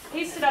then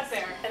paste it up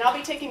there. And I'll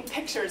be taking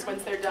pictures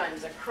once they're done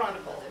to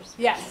chronicle.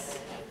 Yes.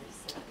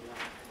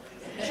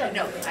 Sure.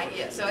 No,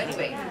 so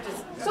anyway.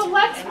 So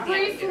let's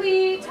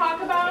briefly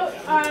talk about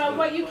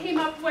what you came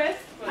up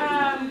with.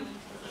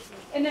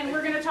 And then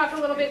we're going to talk a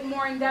little bit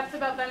more in depth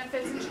about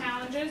benefits and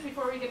challenges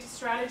before we get to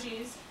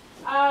strategies.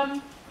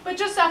 But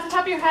just off the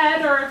top of your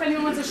head, or if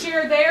anyone wants to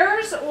share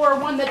theirs or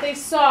one that they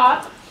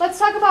saw, let's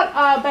talk about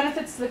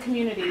benefits to the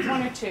community,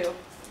 one or two.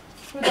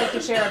 Who would like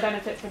to share a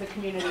benefit for the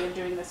community of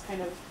doing this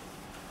kind of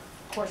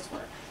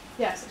coursework?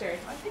 Yes, Jerry.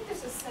 I think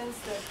there's a sense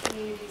that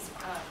communities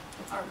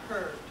are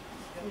heard.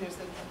 That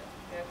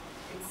that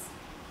it's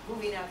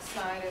moving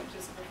outside of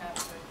just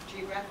perhaps a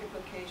geographic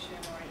location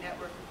or a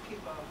network of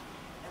people,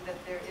 and that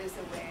there is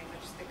a way in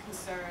which the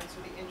concerns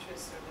or the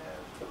interests or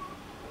the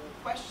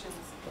questions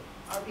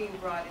are being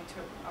brought into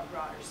a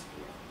broader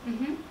sphere.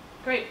 Mm-hmm.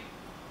 Great.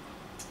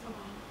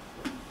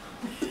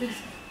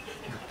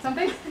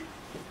 Something?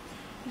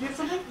 Did you have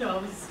something? No,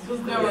 it was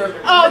never.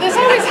 Oh, this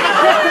always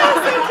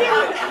happens.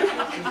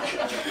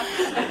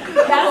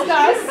 That's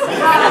us.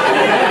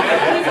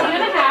 He's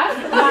 1.5.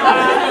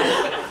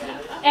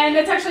 And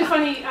it's actually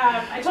funny,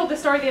 I told this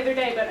story the other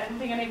day, but I don't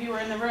think any of you were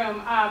in the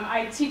room.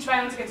 I teach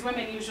violence against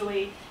women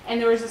usually,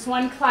 and there was this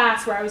one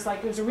class where I was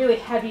like, it was a really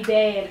heavy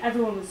day, and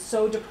everyone was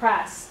so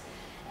depressed.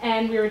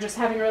 And we were just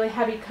having really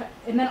heavy,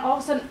 and then all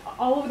of a sudden,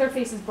 all over their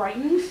faces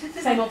brightened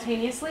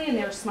simultaneously, and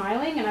they were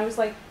smiling, and I was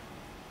like,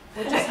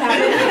 what just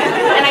happened?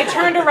 And I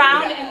turned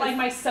around, and like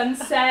my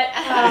sunset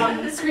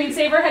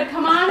screensaver had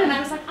come on, and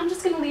I was like, I'm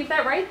just going to leave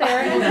that right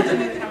there. And we'll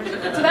continue the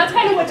conversation. So that's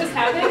kind of what just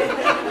happened.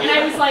 And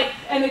I was like,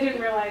 and they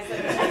didn't realize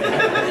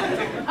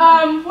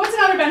that. What's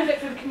another benefit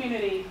for the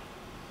community?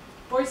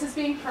 Voices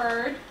being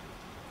heard.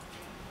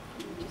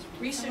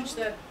 Research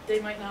that they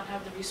might not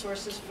have the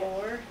resources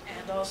for,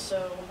 and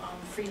also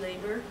free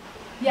labor.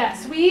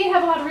 Yes, we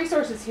have a lot of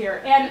resources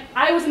here. And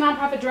I was a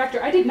nonprofit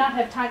director. I did not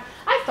have time.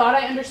 I thought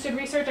I understood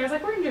research. I was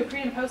like, we're going to do a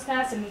pre and post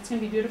test, and it's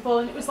going to be beautiful.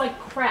 And it was like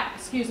crap.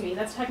 Excuse me,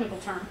 that's a technical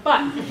term.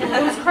 But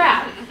it was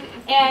crap.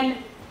 And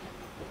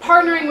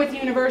partnering with the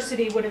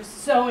university would have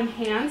so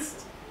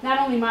enhanced not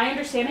only my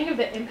understanding of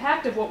the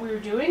impact of what we were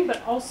doing,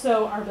 but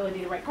also our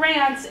ability to write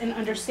grants and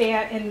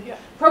understand and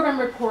program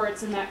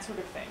reports and that sort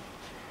of thing.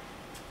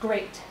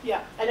 Great.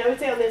 Yeah, and I would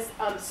say on this,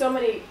 so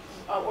many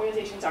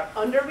organizations are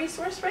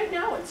under-resourced right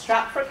now and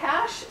strapped for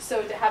cash,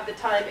 so to have the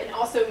time, and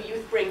also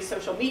youth bring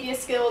social media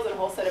skills and a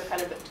whole set of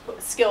kind of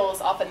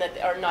skills often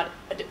that are not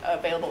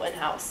available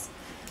in-house.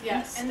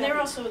 Yes, and they're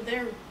also,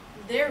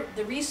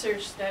 the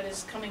research that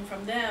is coming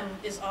from them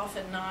is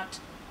often not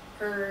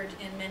heard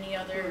in many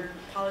other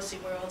policy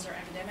worlds or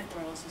academic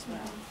worlds as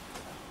well.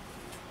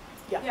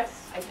 Yeah.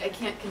 Yes. I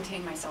can't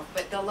contain myself,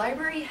 but the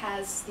library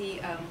has the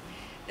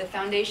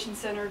Foundation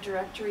Center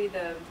directory,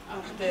 the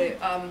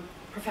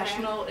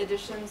professional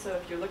edition, so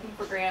if you're looking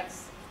for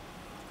grants,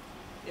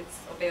 it's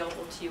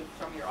available to you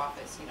from your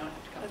office. You don't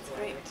have to come to the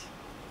library.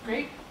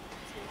 Great.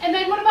 And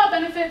then what about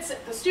benefits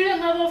at the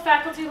student level,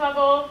 faculty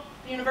level,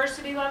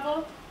 university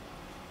level?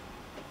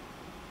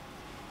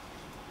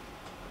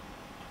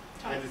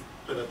 I just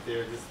put up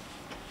there just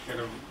kind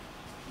of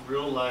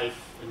real life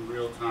and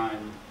real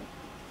time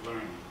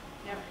learning.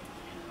 Yeah. You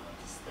know,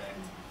 just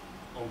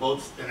that on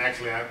both, and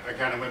actually I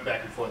kind of went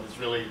back and forth. It's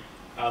really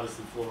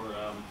obviously for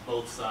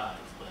both sides,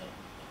 but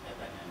at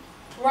that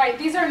end. Right,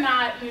 these are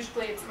not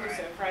mutually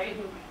exclusive, right?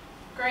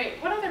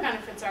 Great. What other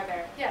benefits are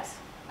there? Yes.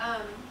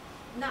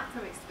 Not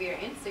from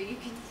experience, so you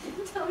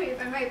can tell me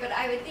if I'm right, but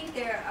I would think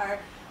there are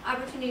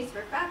opportunities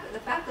for the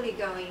faculty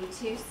going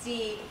to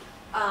see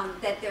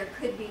that there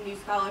could be new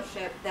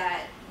scholarship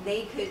that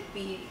they could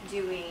be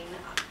doing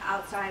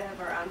outside of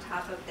or on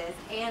top of this,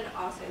 and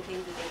also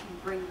things that they can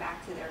bring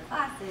back to their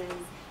classes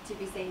to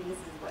be saying this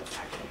is what's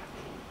actually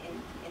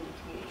happening in the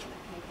community and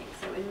that kind of thing.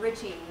 So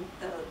enriching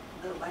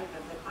the life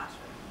of the classroom.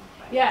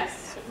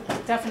 Yes,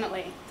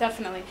 definitely,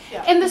 definitely.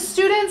 Yeah. And the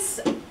students,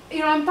 you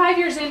know, I'm 5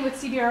 years in with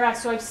CBRS,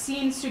 so I've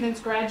seen students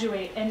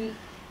graduate, and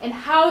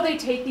how they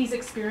take these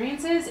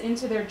experiences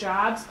into their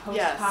jobs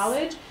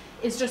post-college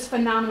is just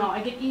phenomenal.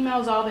 I get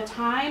emails all the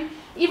time.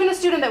 Even a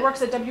student that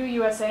works at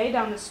WUSA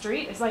down the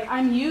street is like,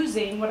 I'm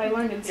using what I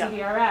learned in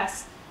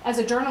CBRS as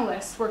a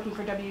journalist working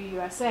for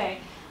WUSA.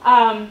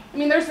 I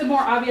mean, there's the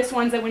more obvious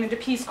ones that went into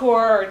Peace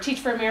Corps or Teach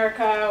for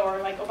America or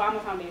like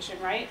Obama Foundation,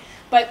 right?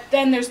 But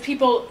then there's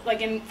people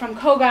like from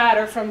Kogod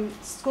or from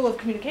School of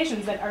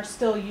Communications that are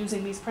still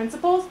using these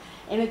principles,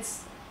 and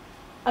it's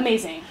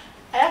amazing.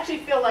 I actually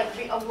feel like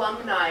the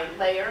alumni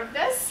layer of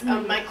this,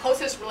 my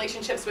closest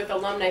relationships with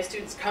alumni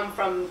students come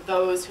from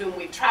those whom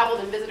we've traveled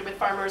and visited with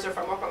farmers or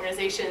farm work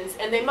organizations,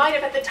 and they might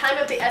have at the time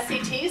of the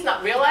SCTs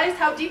not realized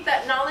how deep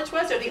that knowledge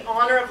was or the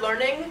honor of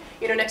learning,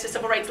 you know, next to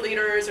civil rights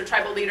leaders or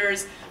tribal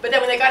leaders. But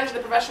then when they got into the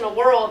professional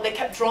world, they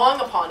kept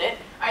drawing upon it,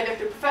 either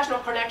through professional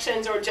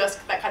connections or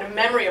just that kind of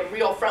memory of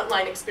real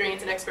frontline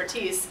experience and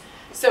expertise.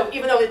 So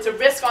even though it's a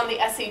risk on the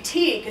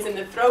SCT, because in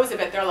the throes of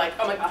it, they're like,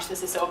 oh my gosh,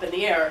 this is so up in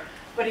the air.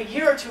 But a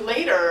year or two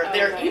later,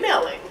 they're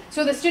emailing.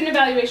 So the student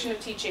evaluation of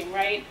teaching,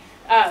 right?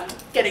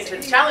 Getting to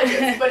the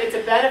challenges, but it's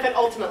a benefit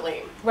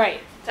ultimately.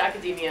 Right. To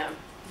academia,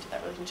 to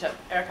that relationship.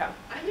 Erica.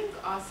 I think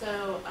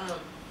also,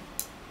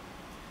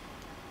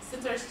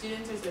 since our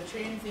students are so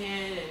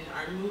transient and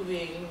are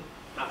moving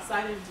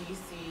outside of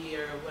DC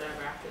or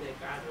whatever after they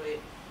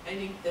graduate, I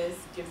think this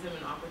gives them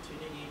an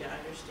opportunity to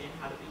understand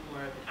how to be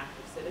more of an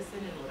active citizen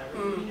in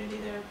whatever community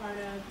they're a part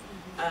of,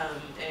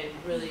 and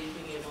really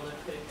being able to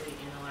critically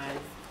analyze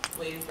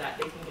ways that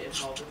they can get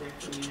involved with their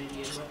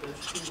community and what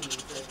those true needs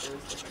of those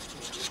different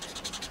communities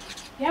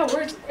are.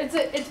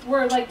 Yeah,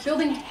 we're like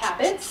building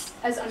habits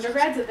as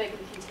undergrads that they can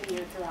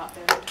continue throughout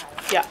their entire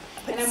life. Yeah.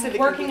 And I'm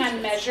working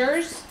on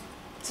measures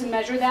to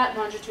measure that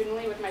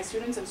longitudinally with my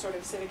students of sort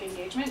of civic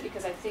engagement,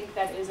 because I think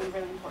that is a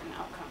really important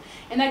outcome.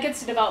 And that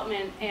gets to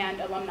development and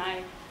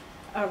alumni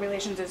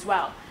relations as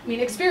well. I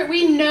mean,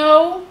 we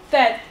know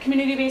that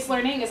community-based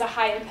learning is a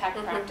high-impact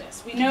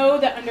practice. We know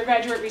that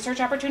undergraduate research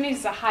opportunities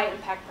is a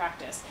high-impact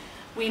practice.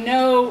 We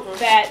know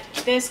that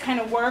this kind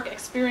of work,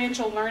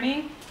 experiential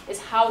learning, is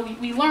how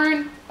we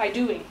learn by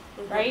doing,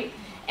 right?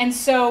 And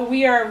so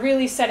we are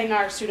really setting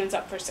our students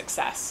up for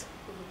success.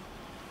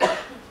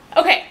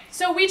 Okay,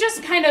 so we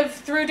just kind of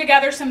threw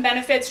together some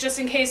benefits just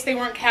in case they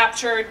weren't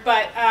captured,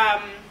 but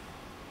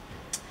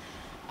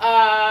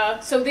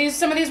so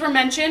some of these were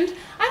mentioned.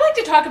 I like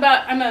to talk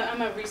about,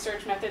 I'm a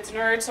research methods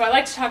nerd, so I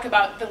like to talk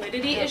about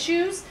validity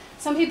issues.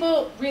 Some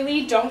people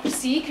really don't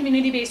see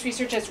community-based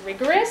research as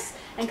rigorous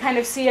and kind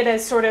of see it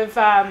as sort of,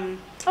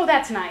 oh,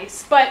 that's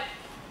nice. But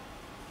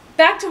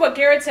back to what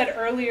Garrett said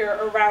earlier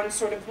around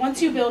sort of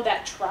once you build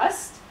that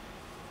trust,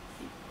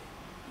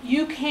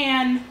 you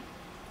can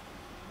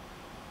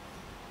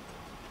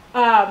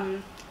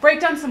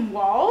break down some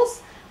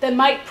walls that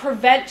might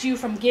prevent you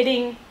from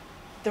getting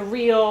the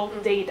real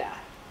data.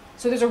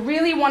 So there's a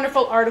really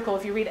wonderful article.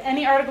 If you read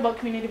any article about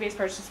community-based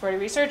participatory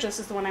research, this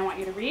is the one I want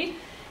you to read.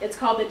 It's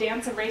called The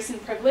Dance of Race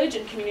and Privilege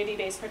in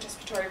Community-Based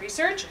Participatory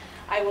Research.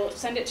 I will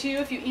send it to you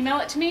if you email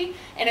it to me,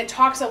 and it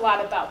talks a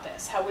lot about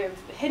this, how we have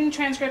hidden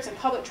transcripts and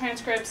public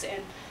transcripts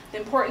and the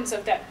importance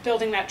of that,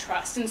 building that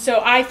trust. And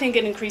so I think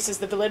it increases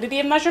the validity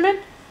of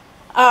measurement,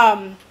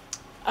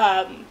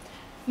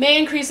 may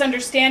increase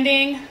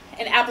understanding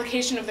and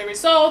application of the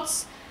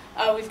results.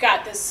 We've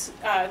got this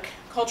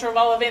cultural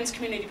relevance,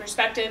 community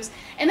perspectives,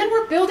 and then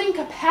we're building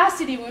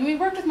capacity. When we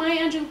worked with Maya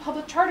Angelou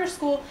Public Charter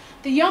School,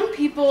 the young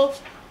people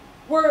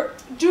were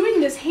doing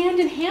this hand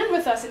in hand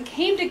with us and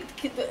came to,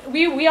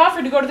 we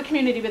offered to go to the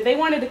community, but they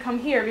wanted to come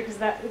here because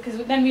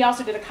then we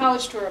also did a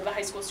college tour of the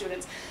high school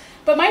students.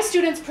 But my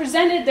students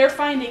presented their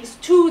findings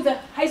to the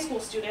high school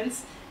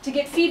students to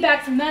get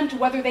feedback from them to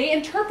whether they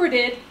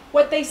interpreted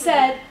what they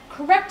said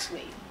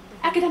correctly.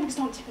 Academics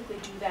don't typically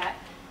do that.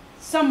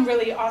 Some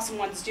really awesome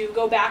ones do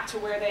go back to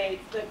where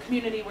the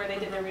community where they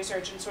did their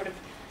research and sort of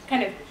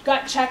kind of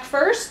gut check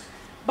first,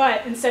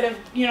 but instead of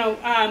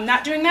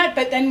not doing that,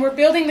 but then we're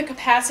building the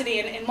capacity,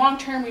 and in long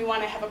term we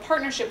want to have a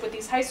partnership with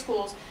these high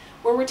schools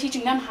where we're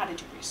teaching them how to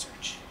do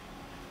research,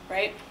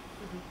 right?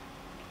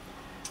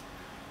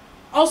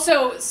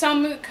 Also,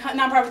 some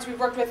nonprofits we've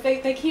worked with,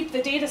 they keep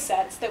the data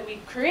sets that we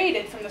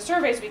created from the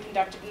surveys we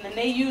conducted, and then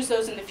they use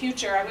those in the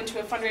future. I went to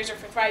a fundraiser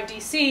for Thrive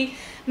DC,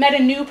 met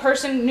a new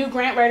person, new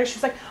grant writer. She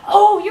was like,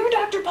 oh, you're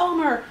Dr.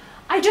 Palmer.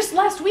 I just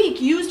last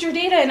week used your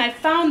data and I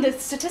found the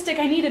statistic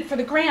I needed for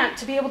the grant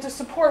to be able to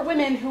support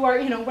women who are,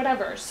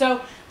 whatever.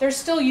 So they're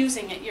still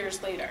using it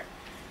years later.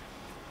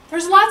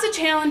 There's lots of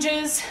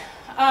challenges.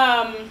 We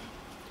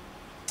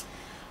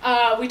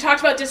talked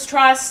about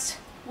distrust.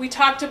 We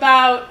talked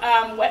about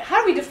how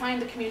do we define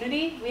the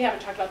community? We haven't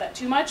talked about that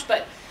too much,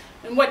 but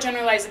and what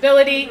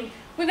generalizability.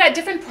 We've got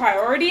different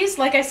priorities.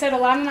 Like I said, a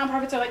lot of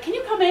nonprofits are like, can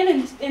you come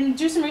in and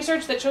do some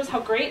research that shows how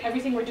great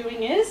everything we're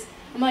doing is?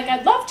 I'm like,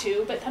 I'd love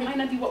to, but that might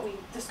not be what we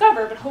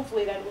discover, but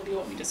hopefully that will be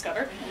what we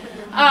discover.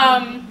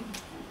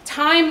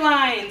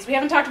 Timelines. We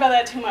haven't talked about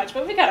that too much,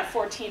 but we've got a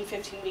 14,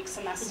 15-week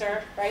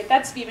semester, right?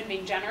 That's even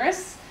being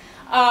generous.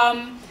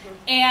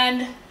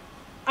 And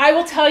I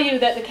will tell you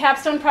that the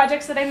capstone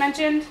projects that I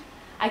mentioned,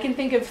 I can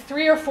think of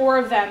 3 or 4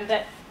 of them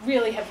that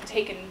really have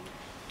taken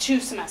 2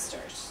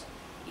 semesters.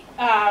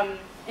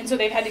 And so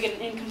they've had to get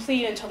an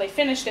incomplete until they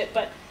finished it,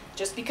 but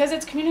just because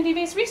it's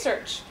community-based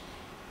research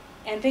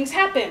and things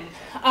happen.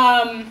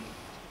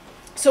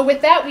 So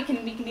with that, we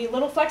can be a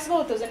little flexible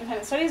with those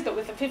independent studies, but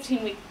with a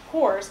 15-week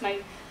course, my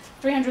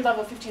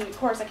 300-level 15-week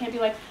course, I can't be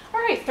like,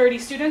 all right, 30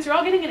 students, you're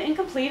all getting an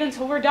incomplete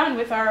until we're done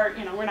with our,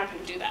 we're not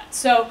going to do that.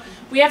 So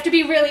we have to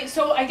be really,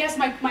 so I guess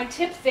my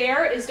tip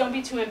there is don't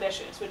be too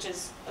ambitious, which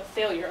is a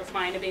failure of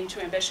mine of being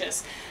too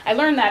ambitious. I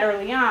learned that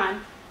early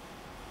on.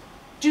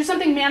 Do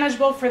something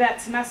manageable for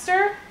that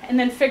semester, and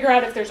then figure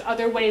out if there's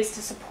other ways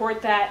to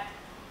support that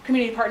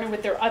community partner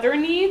with their other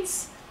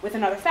needs, with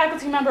another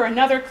faculty member,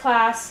 another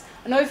class.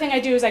 Another thing I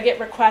do is I get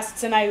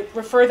requests and I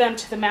refer them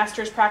to the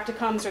master's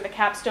practicums or the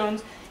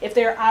capstones if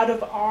they're out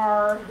of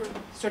our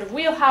sort of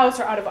wheelhouse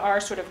or out of our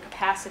sort of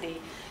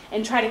capacity,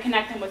 and try to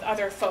connect them with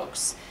other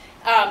folks.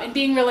 And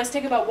being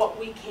realistic about what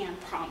we can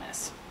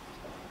promise.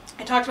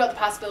 I talked about the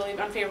possibility of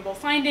unfavorable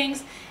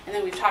findings, and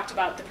then we've talked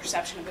about the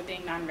perception of it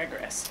being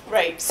non-rigorous.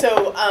 Right,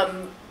 so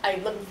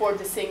I'm looking forward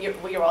to seeing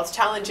what your all's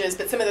challenges,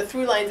 but some of the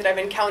through lines that I've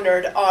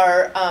encountered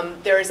are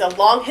there is a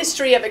long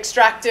history of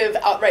extractive,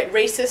 outright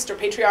racist or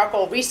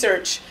patriarchal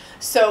research,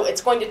 so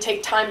it's going to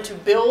take time to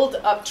build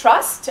up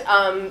trust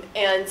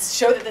and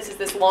show that this is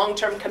this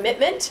long-term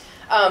commitment.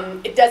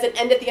 It doesn't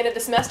end at the end of the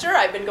semester.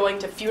 I've been going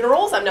to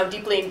funerals. I'm now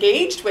deeply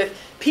engaged with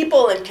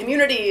people and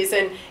communities,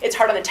 and it's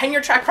hard on the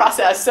tenure track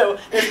process, so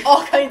there's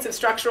all kinds of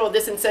structural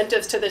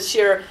disincentives to the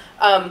sheer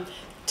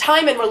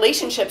time and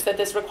relationships that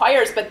this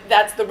requires, but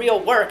that's the real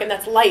work, and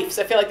that's life.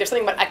 So I feel like there's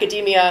something about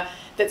academia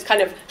that's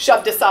kind of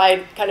shoved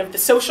aside, kind of the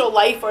social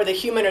life or the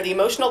human or the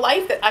emotional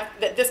life,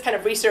 that this kind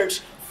of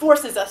research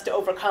forces us to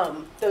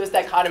overcome those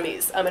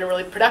dichotomies in a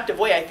really productive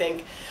way, I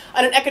think.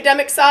 On an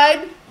academic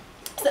side,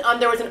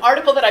 there was an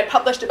article that I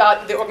published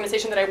about the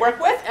organization that I work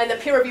with, and the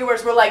peer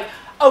reviewers were like,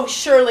 oh,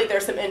 surely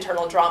there's some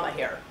internal drama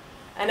here.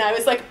 And I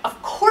was like,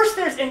 of course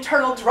there's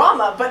internal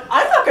drama, but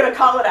I'm not going to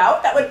call it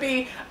out. That would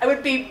be,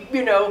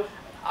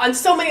 on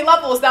so many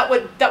levels, that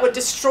would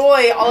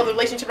destroy all of the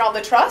relationship and all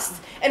the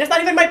trust, and it's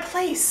not even my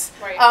place.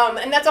 Right.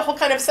 And that's a whole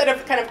kind of set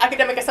of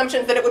academic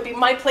assumptions that it would be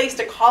my place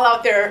to call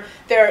out their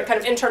kind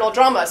of internal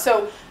drama.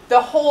 So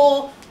the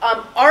whole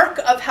arc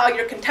of how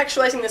you're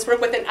contextualizing this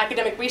work within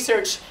academic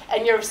research,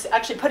 and you're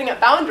actually putting up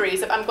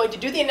boundaries of I'm going to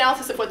do the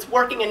analysis of what's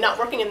working and not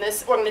working in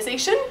this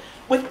organization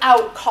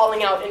without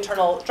calling out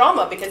internal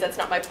drama, because that's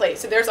not my place.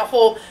 So there's a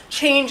whole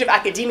change of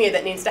academia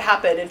that needs to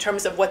happen in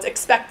terms of what's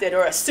expected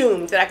or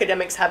assumed that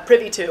academics have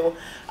privy to.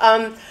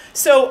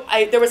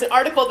 There was an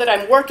article that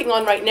I'm working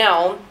on right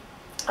now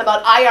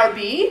about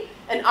IRB.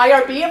 And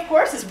IRB, of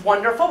course, is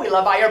wonderful. We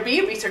love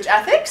IRB, research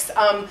ethics.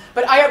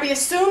 But IRB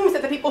assumes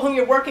that the people whom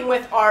you're working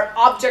with are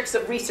objects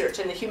of research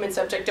in the human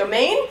subject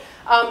domain.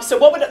 So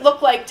what would it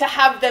look like to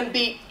have them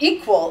be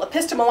equal,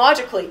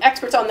 epistemologically,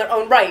 experts on their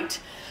own right?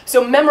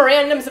 So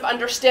memorandums of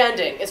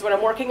understanding is what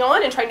I'm working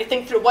on, and trying to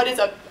think through what is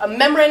a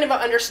memorandum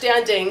of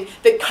understanding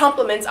that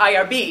complements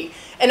IRB.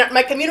 And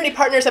my community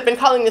partners have been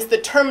calling this the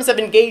terms of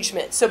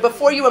engagement. So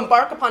before you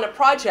embark upon a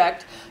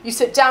project, you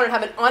sit down and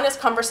have an honest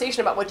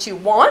conversation about what you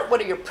want,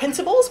 what are your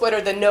principles, what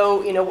are the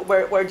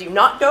where do you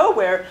not go,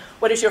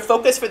 what is your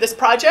focus for this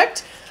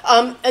project,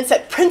 and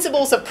set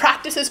principles of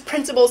practices,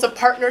 principles of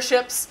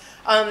partnerships.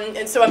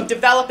 And so I'm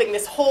developing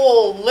this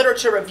whole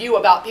literature review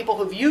about people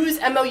who've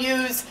used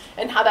MOUs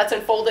and how that's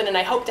unfolded, and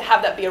I hope to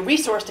have that be a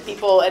resource to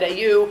people at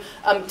AU,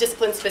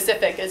 discipline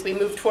specific, as we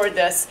move toward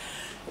this.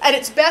 At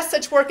its best,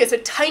 such work is a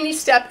tiny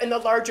step in the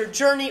larger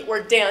journey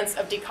or dance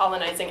of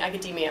decolonizing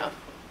academia.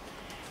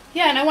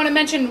 Yeah, and I want to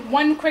mention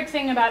one quick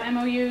thing about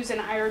MOUs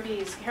and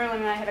IRBs. Carolyn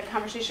and I had a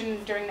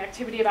conversation during the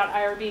activity about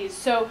IRBs.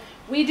 So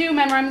we do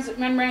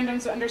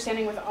memorandums of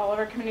understanding with all of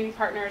our community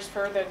partners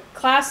for the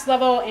class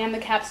level and the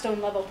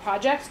capstone level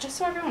projects, just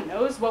so everyone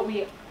knows what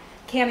we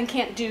can and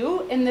can't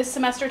do in this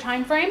semester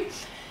time frame.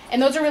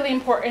 And those are really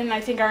important, and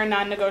I think are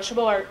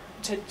non-negotiable or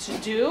to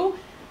do.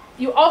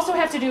 You also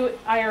have to do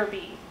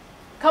IRB.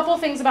 Couple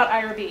things about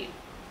IRB.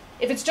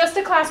 If it's just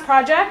a class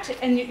project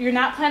and you're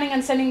not planning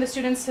on sending the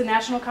students to the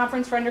National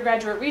Conference for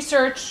Undergraduate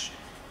Research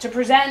to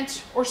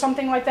present or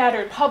something like that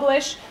or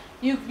publish,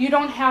 you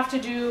don't have to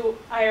do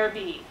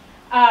IRB.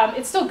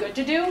 It's still good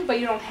to do,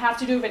 but you don't have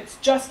to do if it's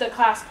just a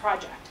class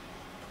project.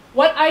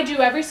 What I do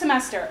every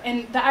semester,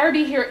 and the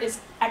IRB here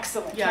is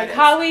excellent. Yeah, my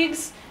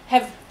colleagues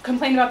have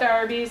complained about the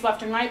IRBs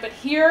left and right, but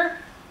here,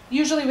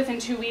 usually within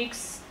 2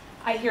 weeks,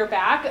 I hear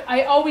back.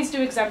 I always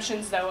do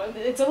exemptions though.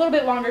 It's a little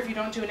bit longer if you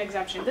don't do an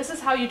exemption. This is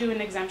how you do an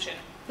exemption.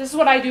 This is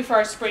what I do for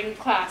our spring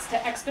class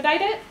to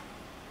expedite it.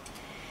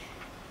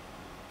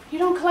 You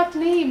don't collect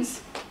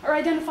names or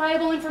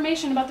identifiable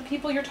information about the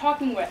people you're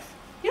talking with.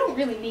 You don't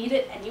really need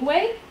it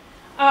anyway.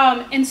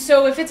 And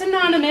so if it's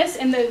anonymous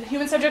and the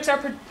human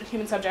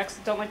subjects,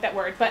 don't like that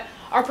word, but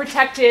are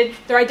protected,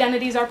 their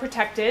identities are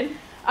protected,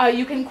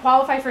 you can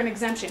qualify for an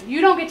exemption. You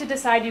don't get to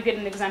decide you get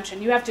an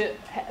exemption. You have to,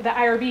 the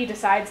IRB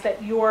decides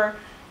that your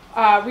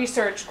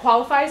research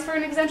qualifies for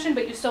an exemption,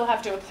 but you still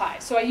have to apply.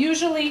 So I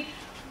usually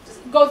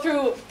go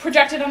through,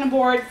 project it on a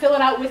board, fill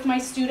it out with my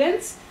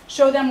students,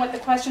 show them what the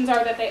questions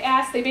are that they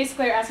ask. They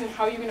basically are asking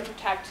how you're going to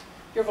protect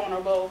your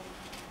vulnerable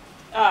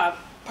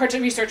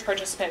research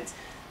participants.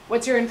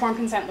 What's your informed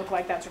consent look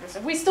like, that sort of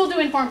stuff. We still do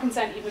informed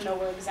consent even though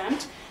we're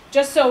exempt,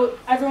 just so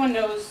everyone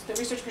knows, the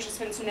research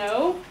participants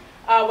know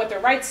what their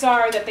rights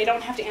are, that they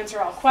don't have to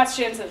answer all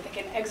questions, that they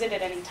can exit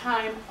at any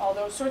time, all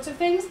those sorts of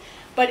things.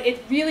 But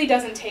it really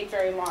doesn't take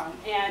very long.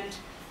 And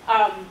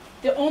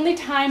the only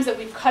times that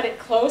we've cut it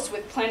close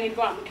with planning to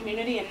go out in the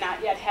community and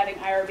not yet having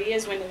IRB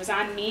is when it was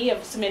on me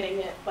of submitting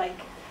it like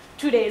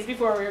 2 days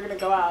before we were going to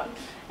go out.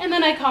 And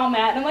then I call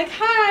Matt and I'm like,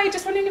 hi,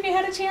 just wondering if you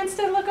had a chance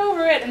to look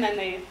over it. And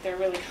then they're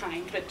really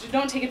kind, but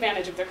don't take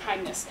advantage of their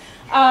kindness,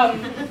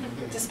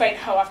 despite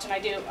how often I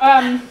do.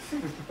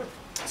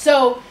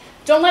 So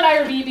don't let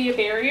IRB be a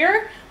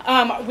barrier.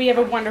 We have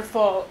a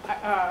wonderful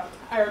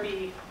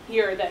IRB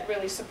here that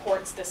really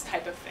supports this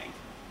type of thing.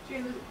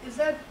 Jane, is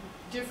that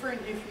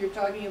different if you're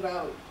talking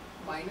about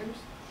minors?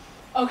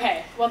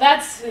 Okay, well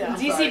that's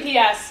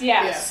DCPS,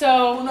 yeah.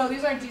 So well, no,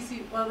 these aren't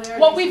DC. Well, they are.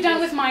 What DCPS. we've done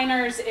with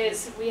minors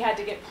is we had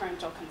to get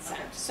parental consent.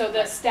 Okay. So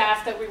the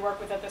staff that we work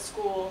with at the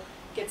school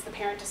gets the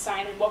parent to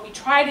sign, and what we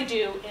try to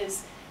do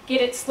is get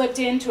it slipped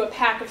into a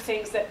pack of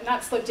things that,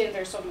 not slipped in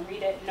there so I can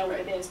read it and know what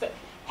it is, but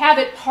have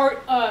it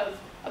part of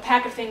a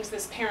pack of things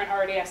this parent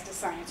already has to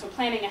sign. So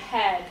planning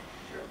ahead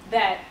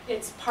that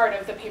it's part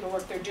of the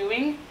paperwork they're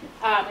doing,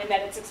 and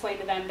that it's explained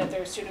to them that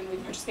they're a student will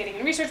be participating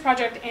in a research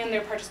project and their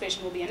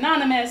participation will be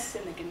anonymous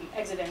and they can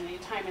exit at any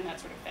time and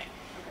that sort of thing.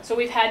 Okay. So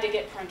we've had to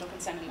get parental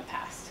consent in the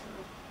past.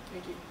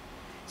 Thank you.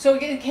 So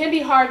it can be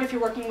hard if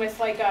you're working with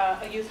like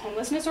a youth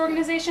homelessness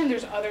organization.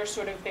 There's other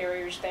sort of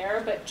barriers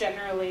there, but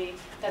generally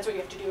that's what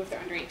you have to do if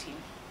they're under 18.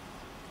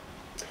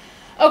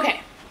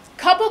 Okay,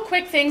 couple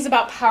quick things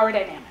about power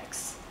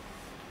dynamics.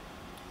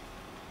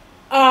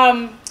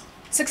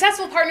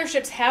 Successful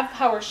partnerships have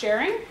power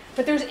sharing,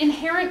 but there's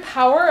inherent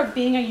power of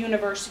being a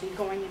university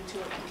going into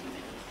a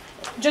community,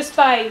 just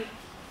by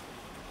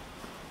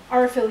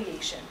our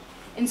affiliation.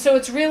 And so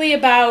it's really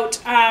about,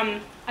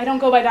 I don't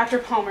go by Dr.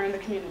 Palmer in the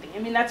community. I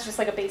mean, that's just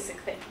like a basic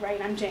thing, right?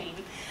 I'm Jane.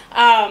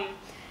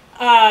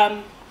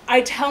 I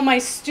tell my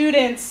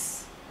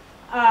students,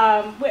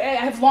 I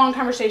have long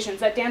conversations.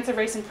 That Dance of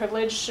Race and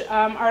Privilege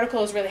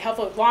article is really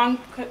helpful. Long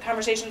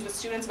conversations with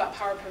students about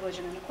power, privilege,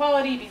 and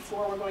inequality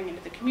before we're going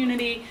into the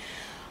community.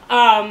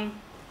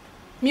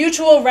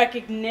 Mutual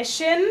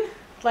recognition,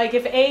 like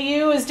if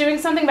AU is doing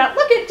something about,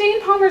 look at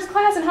Jane Palmer's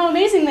class and how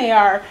amazing they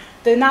are,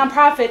 the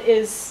nonprofit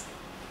is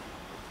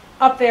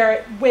up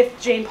there with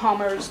Jane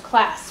Palmer's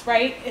class,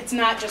 right? It's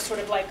not just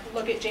sort of like,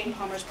 look at Jane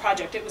Palmer's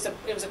project. It was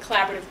a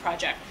collaborative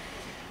project.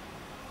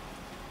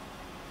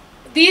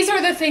 These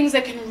are the things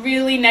that can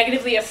really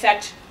negatively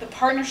affect the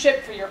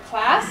partnership for your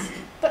class,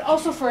 but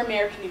also for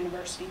American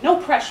University.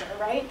 No pressure,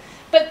 right?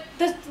 But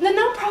the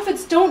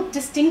nonprofits don't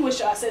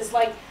distinguish us as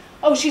like,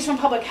 oh, she's from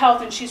public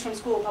health and she's from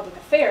School of Public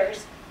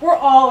Affairs. We're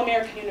all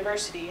American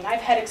University, and I've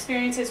had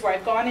experiences where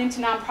I've gone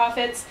into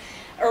nonprofits,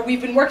 or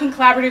we've been working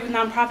collaboratively with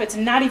nonprofits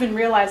and not even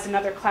realized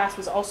another class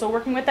was also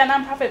working with that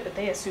nonprofit, but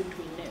they assumed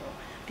we knew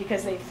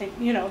because they think,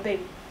 you know, it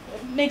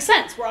makes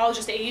sense. We're all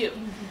just AU.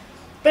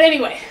 But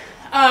anyway,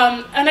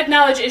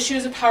 unacknowledged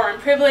issues of power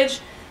and privilege,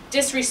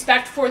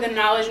 disrespect for the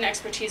knowledge and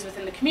expertise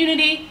within the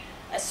community,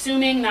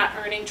 assuming, not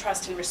earning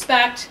trust and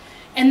respect,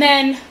 and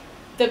then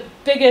the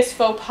biggest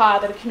faux pas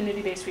that a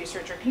community-based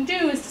researcher can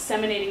do is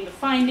disseminating the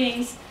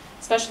findings,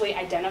 especially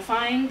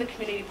identifying the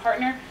community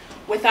partner,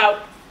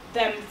 without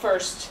them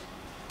first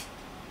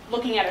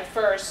looking at it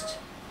first,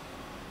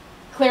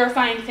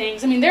 clarifying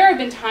things. I mean, there have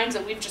been times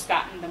that we've just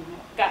gotten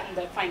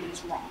the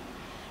findings wrong,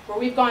 where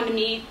we've gone to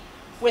meet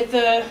with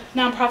the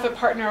nonprofit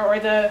partner or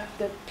the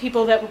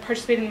people that were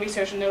participating in the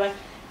research, and they're like,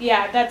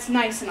 yeah, that's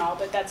nice and all,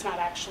 but that's not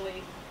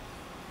actually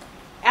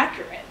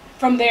accurate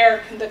from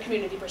the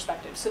community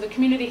perspective. So the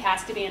community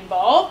has to be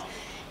involved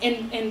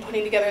in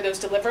putting together those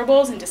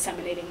deliverables and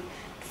disseminating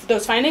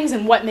those findings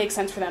and what makes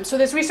sense for them. So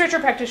this researcher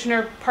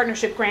practitioner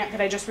partnership grant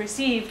that I just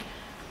received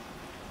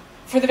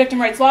for the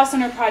Victim Rights Law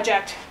Center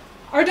project,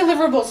 our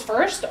deliverables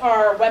first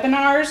are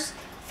webinars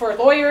for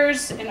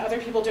lawyers and other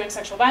people doing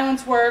sexual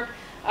violence work,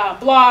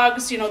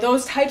 blogs, you know,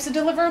 those types of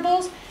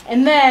deliverables,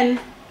 and then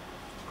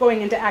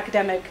going into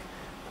academic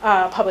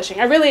publishing.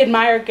 I really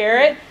admire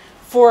Garrett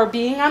for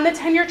being on the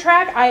tenure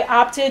track. I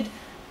opted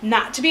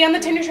not to be on the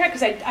tenure track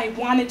because I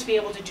wanted to be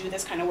able to do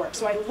this kind of work.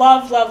 So I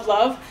love, love,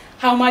 love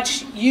how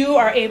much you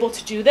are able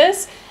to do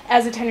this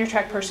as a tenure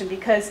track person,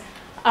 because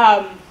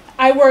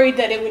I worried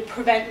that it would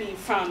prevent me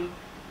from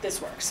this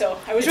work. So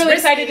I was really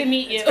excited to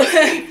meet you.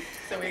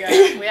 So we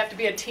have to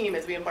be a team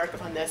as we embark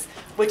upon this,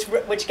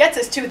 which gets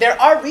us to, there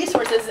are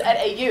resources at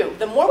AU.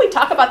 The more we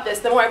talk about this,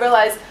 the more I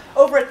realize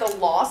over at the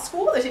law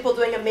school, there's people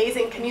doing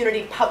amazing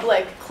community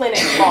public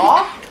clinic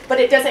law, but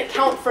it doesn't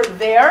count for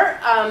their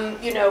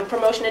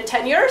promotion and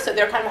tenure, so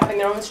they're kind of having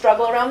their own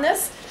struggle around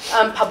this.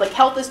 Public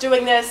health is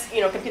doing this,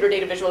 computer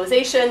data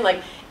visualization,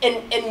 like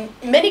in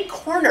many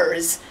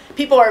corners,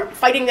 people are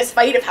fighting this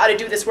fight of how to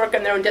do this work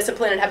in their own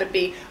discipline and have it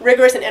be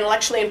rigorous and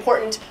intellectually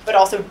important, but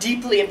also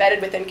deeply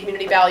embedded within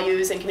community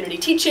values and community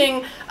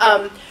teaching.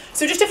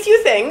 So just a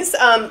few things.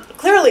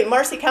 Clearly,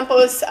 Marcy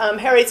Campos,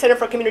 Harriet Center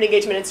for Community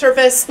Engagement and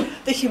Service,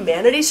 the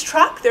humanities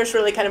track, there's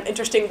really kind of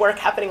interesting work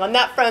happening on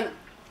that front.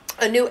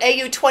 A new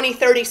AU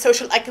 2030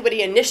 Social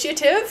Equity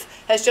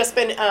Initiative has just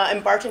been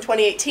embarked in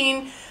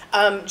 2018.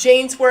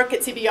 Jane's work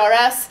at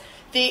CBRS.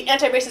 The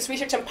Anti-Racist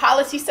Research and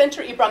Policy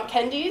Center, Ibram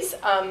Kendi's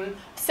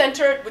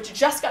center, which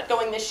just got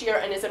going this year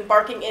and is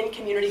embarking in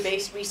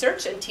community-based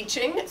research and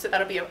teaching, so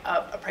that'll be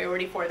a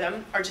priority for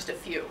them, are just a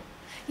few.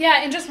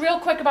 Yeah, and just real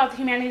quick about the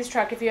humanities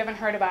truck, if you haven't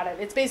heard about it.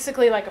 It's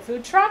basically like a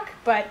food truck,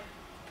 but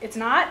it's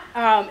not.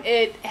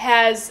 It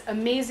has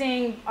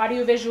amazing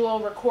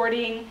audiovisual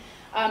recording.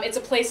 It's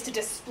a place to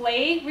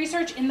display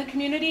research in the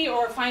community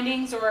or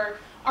findings or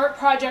art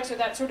projects or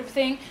that sort of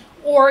thing.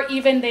 Or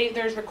even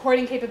there's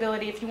recording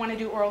capability if you want to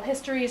do oral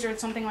histories or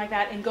something like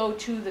that and go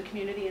to the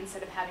community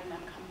instead of having them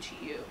come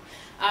to you.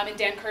 And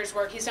Dan Kerr's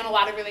work, he's done a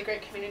lot of really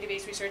great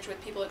community-based research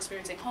with people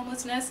experiencing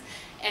homelessness,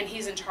 and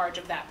he's in charge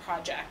of that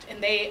project.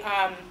 And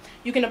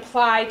you can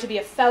apply to be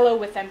a fellow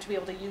with them to be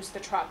able to use the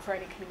truck for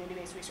any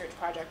community-based research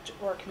project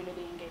or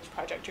community-engaged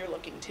project you're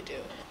looking to do.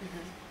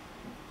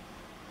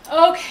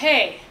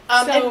 Okay,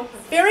 so and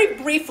very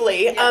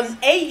briefly, yes.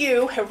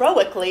 AU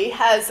heroically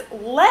has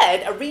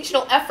led a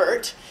regional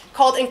effort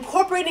called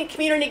Incorporating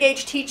Community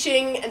Engaged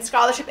Teaching and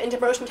Scholarship into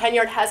Promotion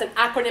Tenure. It has an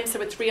acronym, so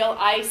it's real,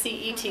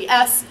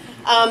 ICETS.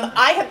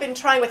 I have been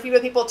trying with a few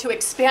people to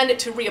expand it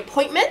to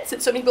reappointments,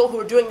 and so many people who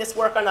are doing this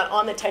work are not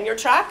on the tenure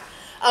track.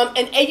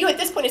 And AU at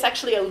this point is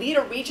actually a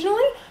leader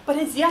regionally, but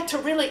has yet to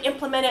really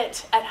implement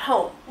it at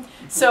home.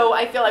 So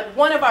I feel like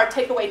one of our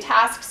takeaway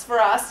tasks for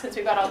us, since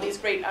we've got all these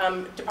great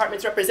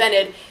departments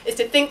represented, is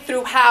to think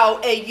through how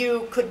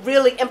AU could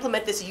really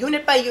implement this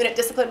unit by unit,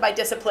 discipline by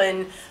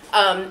discipline,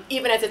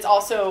 even as it's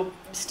also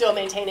still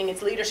maintaining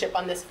its leadership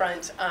on this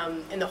front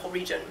in the whole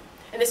region.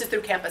 And this is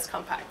through Campus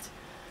Compact.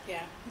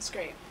 Yeah, that's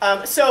great.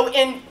 So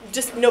in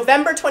just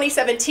November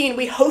 2017,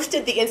 we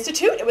hosted the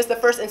Institute. It was the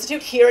first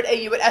Institute here at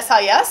AU at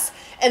SIS.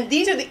 And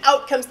these are the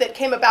outcomes that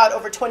came about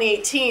over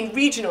 2018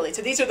 regionally.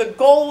 So these are the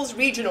goals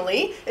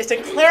regionally, is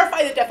to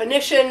clarify the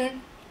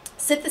definition,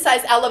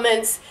 synthesize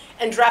elements,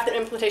 and draft an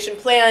implementation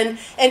plan.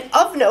 And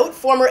of note,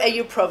 former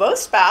AU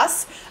Provost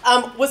Bass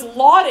was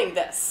lauding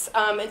this.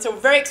 And so we're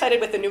very excited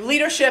with the new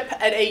leadership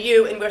at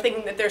AU, and we're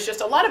thinking that there's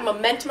just a lot of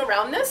momentum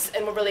around this,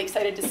 and we're really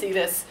excited to see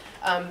this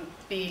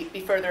be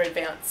further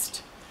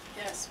advanced.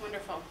 Yes,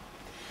 wonderful.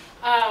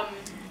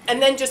 And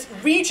then just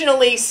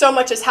regionally, so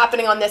much is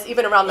happening on this,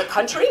 even around the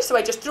country. So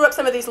I just threw up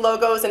some of these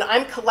logos, and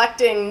I'm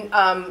collecting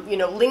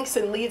links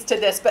and leads to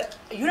this. But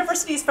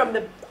universities from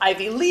the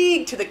Ivy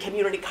League to the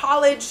community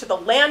college to the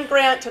land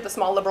grant to the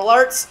small liberal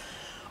arts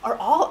are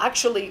all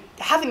actually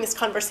having this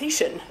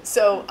conversation.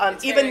 So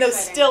even though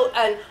still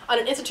on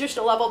an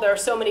institutional level there are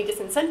so many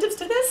disincentives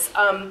to this,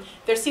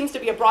 there seems to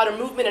be a broader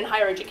movement in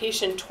higher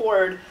education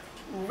toward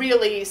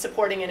really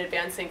supporting and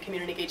advancing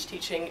community-engaged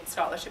teaching,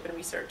 scholarship, and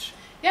research.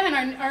 Yeah,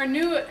 and our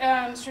new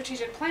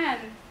strategic plan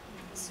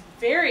is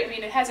very, I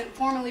mean, it hasn't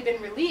formally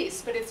been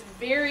released, but it's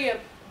very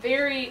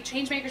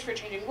change makers for a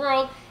changing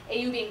world,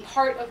 AU being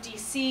part of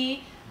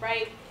DC,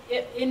 right?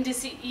 In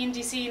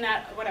DC,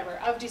 not whatever,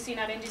 of DC,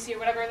 not in DC, or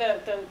whatever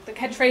the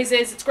catchphrase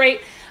is. It's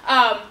great.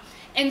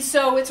 And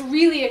so it's a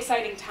really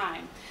exciting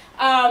time.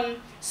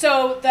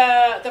 So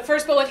the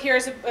first bullet here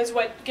is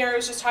what Gary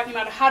was just talking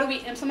about. How do we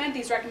implement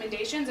these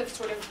recommendations of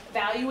sort of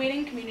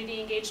evaluating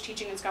community-engaged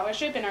teaching and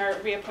scholarship in our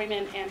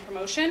reappointment and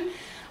promotion?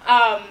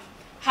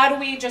 How do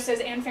we, just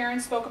as Ann Farron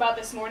spoke about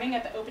this morning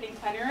at the opening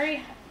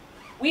plenary,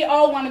 we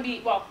all want to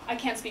be, well, I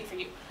can't speak for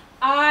you.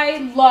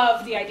 I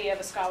love the idea of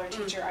a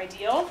scholar-teacher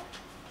ideal.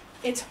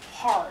 It's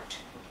hard.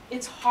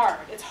 It's hard.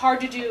 It's hard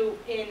to do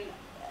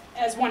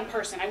as one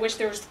person. I wish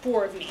there was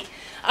 4 of me.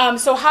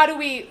 So how do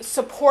we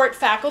support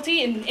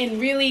faculty in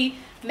really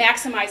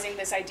maximizing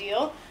this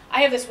ideal?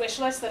 I have this wish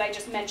list that I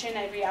just mention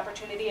every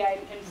opportunity I'm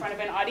in front of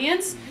an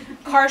audience.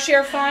 Car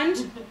share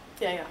fund.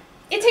 Yeah.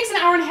 It takes an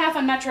hour and a half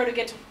on Metro to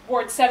get to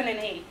Ward 7 and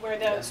 8, where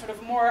the sort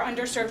of more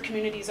underserved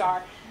communities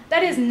are.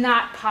 That is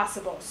not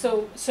possible.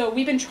 So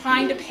we've been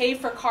trying to pay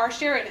for car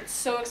share, and it's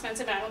so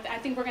expensive. And I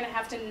think we're going to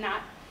have to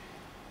not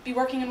be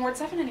working in Ward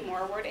 7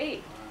 anymore, or Ward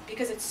 8,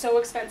 because it's so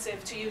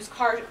expensive to use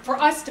for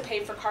us to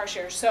pay for car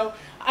share. So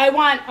I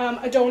want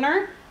a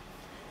donor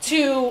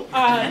to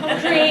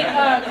create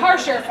a car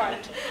share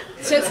fund,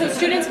 so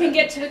students can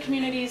get to the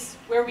communities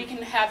where we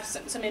can have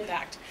some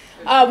impact.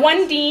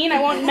 One dean, I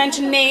won't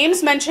mention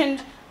names,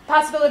 mentioned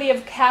possibility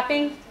of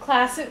capping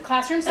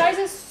classroom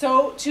sizes,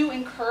 so to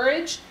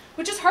encourage,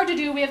 which is hard to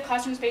do. We have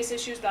classroom space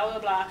issues, blah, blah,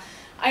 blah.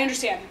 I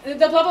understand. The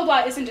blah, blah,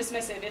 blah isn't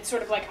dismissive. It's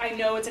sort of like, I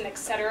know it's an et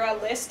cetera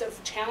list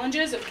of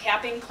challenges of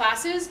capping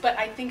classes, but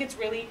I think it's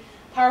really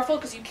powerful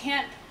because you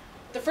can't,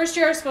 the first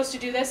year I was supposed to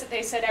do this,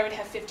 they said I would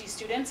have 50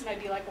 students, and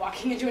I'd be like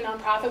walking into a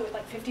nonprofit with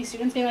like 50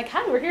 students being like,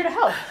 hi, we're here to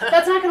help.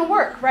 That's not going to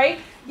work, right?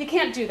 You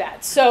can't do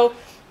that. So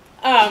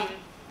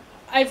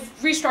I've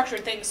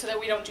restructured things so that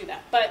we don't do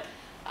that. But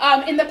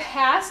in the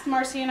past,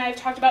 Marcy and I have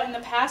talked about in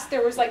the past,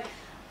 there was like,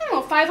 I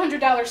don't know,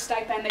 $500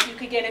 stipend that you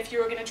could get if you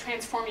were going to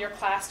transform your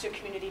class to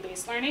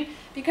community-based learning,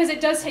 because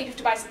it does take you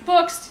to buy some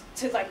books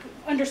to like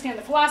understand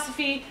the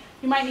philosophy.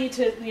 You might need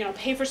to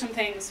pay for some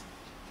things.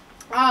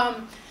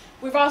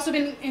 We've also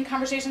been in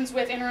conversations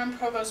with Interim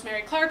Provost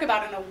Mary Clark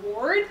about an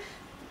award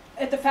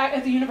at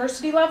the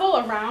university level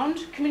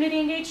around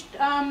community-engaged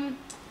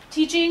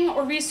teaching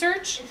or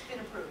research. It's been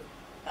approved.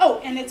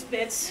 Oh, and it's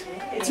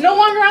no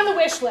longer on the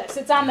wish list.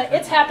 It's on the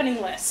it's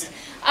happening list.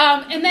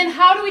 And then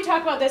how do we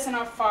talk about this in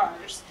our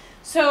FARs?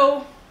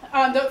 So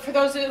for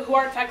those who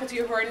aren't faculty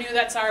or who are new,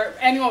 that's our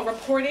annual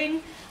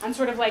reporting on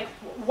sort of like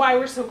why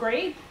we're so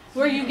great,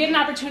 where you get an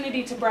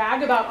opportunity to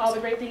brag about all the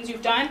great things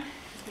you've done.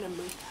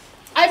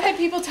 I've had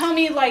people tell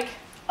me like,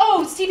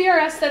 oh,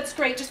 CBRS, that's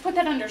great, just put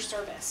that under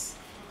service.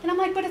 And I'm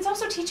like, but it's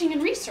also teaching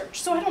and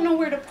research, so I don't know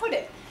where to put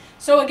it.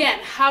 So again,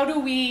 how do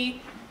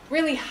we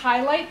really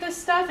highlight this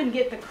stuff and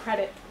get the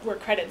credit where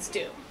credit's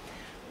due?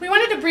 We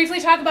wanted to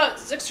briefly talk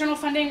about external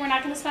funding. We're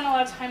not going to spend a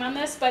lot of time on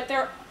this, but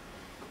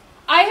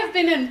I have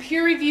been in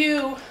peer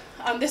review,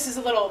 this is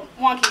a little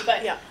wonky,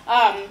 but yeah.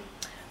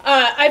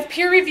 I've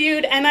peer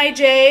reviewed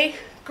NIJ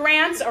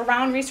grants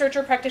around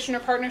researcher practitioner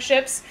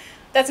partnerships.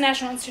 That's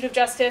National Institute of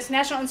Justice.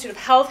 National Institute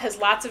of Health has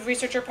lots of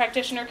researcher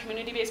practitioner,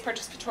 community-based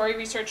participatory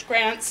research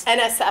grants.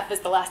 NSF is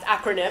the last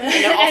acronym, and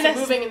they're also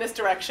moving in this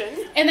direction.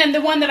 And then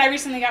the one that I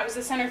recently got was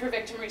the Center for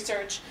Victim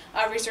Research,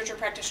 researcher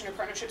practitioner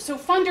partnership. So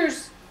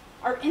funders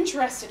are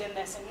interested in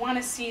this and want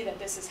to see that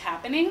this is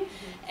happening.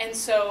 Mm-hmm. And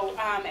so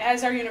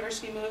as our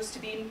university moves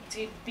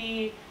to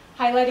be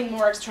highlighting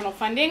more external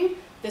funding,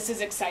 this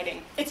is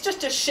exciting. It's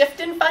just a shift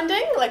in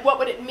funding. Like, what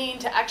would it mean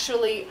to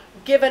actually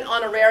give an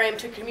honorarium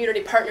to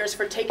community partners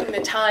for taking the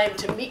time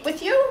to meet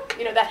with you?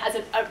 You know, that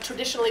hasn't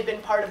traditionally been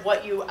part of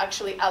what you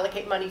actually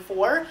allocate money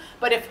for.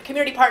 But if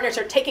community partners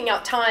are taking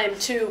out time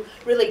to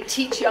really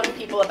teach young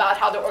people about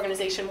how their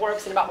organization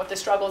works and about what the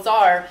struggles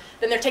are,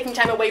 then they're taking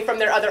time away from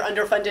their other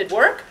underfunded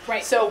work.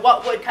 Right. So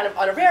what would kind of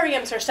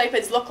honorariums or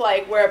stipends look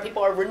like where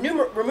people are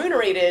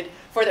remunerated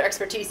for their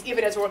expertise,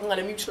 even as we're working on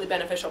a mutually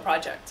beneficial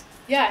project?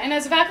 Yeah, and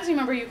as a faculty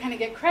member, you kind of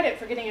get credit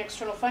for getting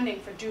external funding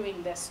for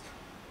doing this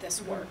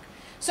work.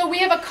 So we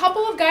have a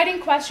couple of guiding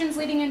questions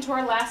leading into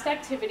our last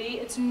activity.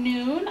 It's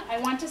noon. I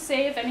want to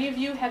say, if any of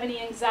you have any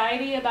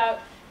anxiety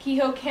about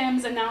Kehoe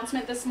Kim's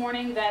announcement this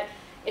morning that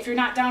if you're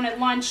not down at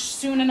lunch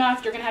soon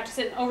enough, you're going to have to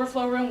sit in the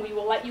overflow room, we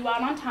will let you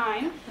out on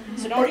time.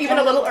 So don't, or even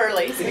a little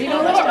early. Or even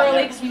a little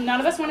early, because none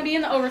of us want to be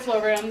in the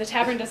overflow room. The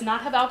tavern does not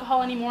have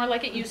alcohol anymore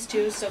like it used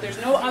to, so there's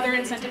no other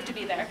incentive to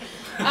be there.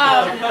 So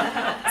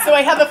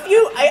I have a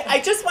few,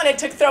 I just wanted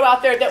to throw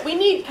out there that we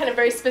need kind of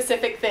very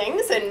specific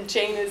things, and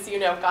Jane has,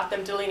 got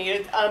them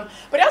delineated.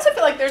 But I also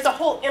feel like there's a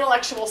whole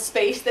intellectual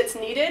space that's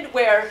needed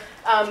where,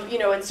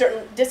 in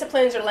certain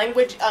disciplines or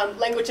language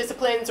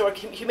disciplines or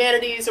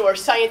humanities or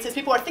sciences,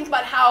 people are thinking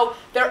about how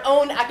their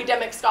own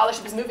academic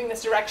scholarship is moving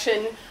this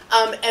direction,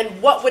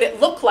 and what would it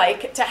look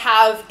like to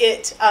have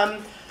it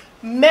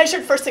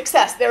measured for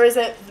success. There is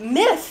a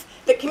myth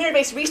that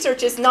community-based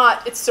research is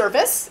not its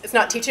service. It's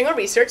not teaching or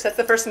research. That's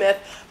the first myth.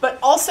 But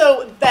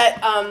also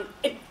that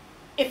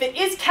if it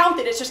is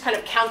counted, it's just kind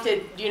of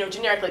counted,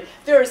 generically.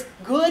 There's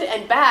good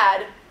and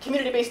bad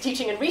community-based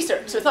teaching and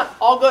research. So it's not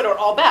all good or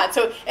all bad.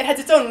 So it has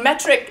its own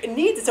metric, it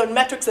needs its own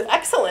metrics of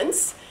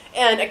excellence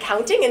and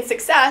accounting and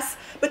success,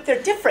 but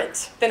they're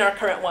different than our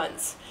current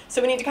ones.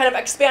 So we need to kind of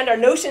expand our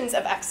notions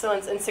of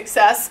excellence and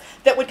success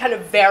that would kind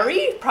of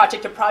vary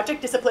project to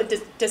project, discipline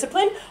to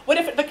discipline. What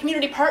if the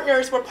community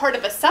partners were part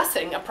of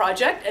assessing a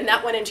project and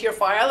that went into your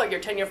file or your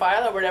tenure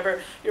file or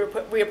whatever your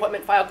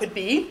reappointment file could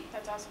be?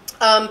 That's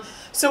awesome.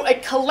 So a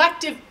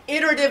collective,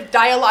 iterative,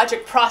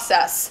 dialogic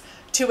process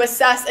to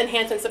assess,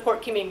 enhance, and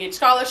support community-engaged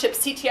scholarships.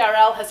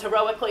 CTRL has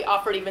heroically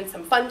offered even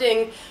some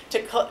funding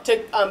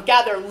to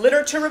gather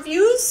literature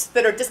reviews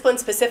that are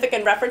discipline-specific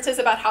and references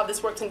about how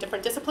this works in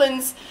different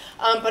disciplines,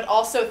 but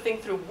also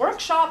think through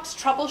workshops,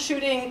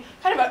 troubleshooting,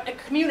 kind of a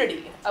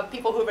community of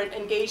people who are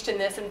engaged in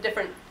this in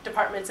different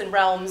departments and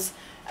realms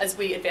as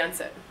we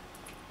advance it.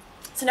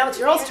 So now it's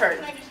your all's turn.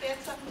 Can I just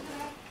add something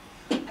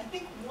to that? I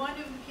think one of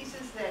the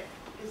pieces that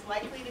is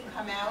likely to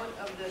come out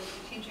of the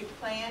strategic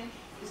plan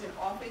is an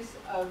office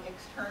of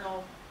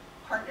external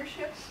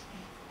partnerships.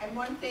 And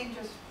one thing,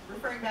 just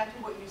referring back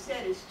to what you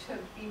said, is to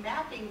be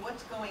mapping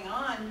what's going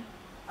on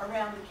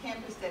around the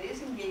campus that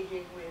is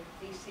engaging with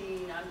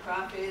DC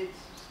nonprofits,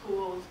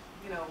 schools,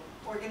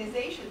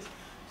 organizations,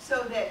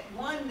 so that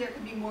one, there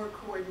can be more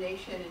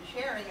coordination and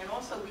sharing, and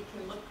also we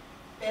can look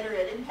better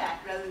at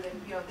impact rather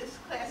than, this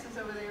class is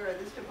over there or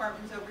this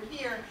department's over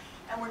here,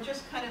 and we're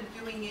just kind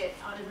of doing it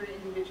on a very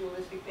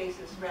individualistic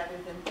basis rather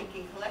than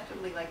thinking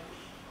collectively, like,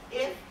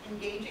 if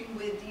engaging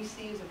with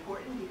DC is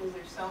important because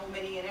there's so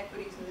many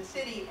inequities in the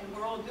city and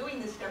we're all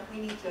doing this stuff, we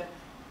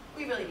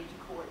really need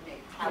to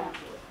coordinate how we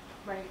do it.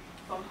 Right.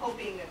 So I'm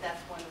hoping that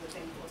that's one of the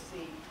things we'll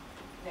see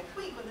next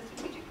week when the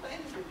strategic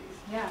plan is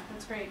released. Yeah,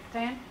 that's great.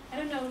 Diane? I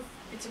don't know if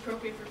it's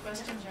appropriate for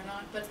questions or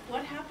not, but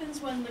what happens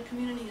when the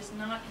community is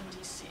not in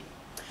DC?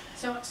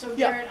 So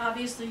Garrett,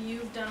 obviously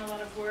you've done a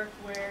lot of work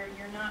where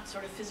you're not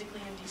sort of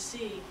physically in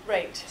DC.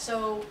 Right.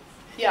 So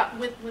yeah,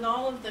 with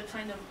all of the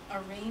kind of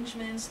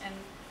arrangements and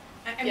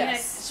I mean,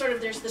 yes.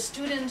 there's the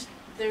student,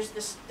 there's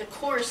the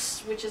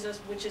course, which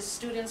is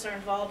students are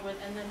involved with,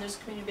 and then there's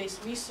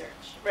community-based research.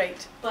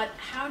 Right. But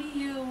how do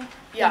you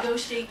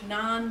negotiate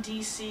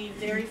non-DC,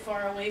 very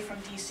far away from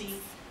DC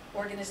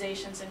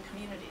organizations and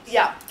communities?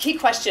 Yeah, key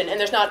question, and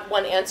there's not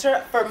one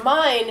answer. For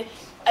mine,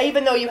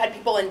 even though you had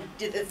people in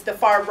the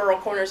far rural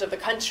corners of the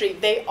country,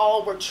 they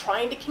all were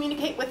trying to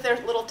communicate with their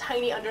little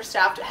tiny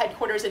understaffed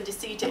headquarters in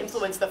DC to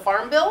influence the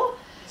Farm Bill.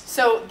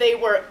 So they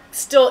were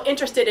still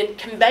interested in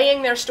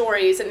conveying their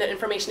stories and their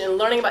information and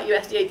learning about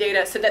USDA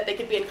data so that they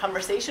could be in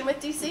conversation with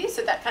DC.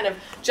 So that kind of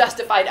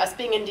justified us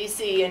being in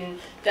DC and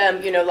them,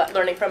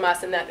 learning from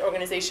us and that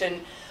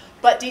organization.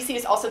 But DC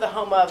is also the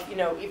home of,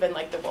 even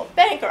like the World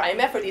Bank or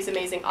IMF or these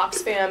amazing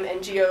Oxfam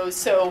NGOs.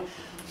 So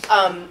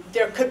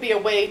there could be a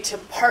way to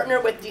partner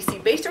with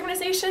DC-based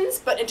organizations.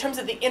 But in terms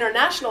of the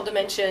international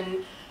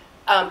dimension,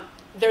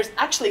 there's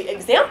actually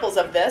examples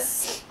of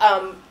this.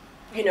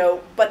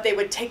 But they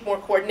would take more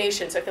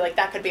coordination. So I feel like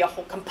that could be a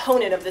whole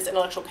component of this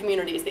intellectual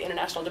community is the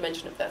international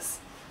dimension of this.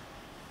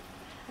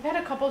 I've had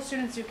a couple of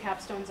students do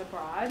capstones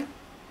abroad.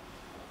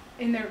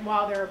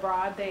 While they're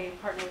abroad, they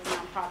partner with a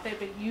nonprofit,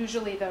 but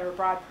usually the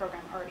abroad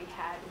program already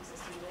had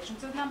existing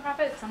relationships with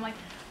nonprofits. I'm like,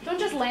 don't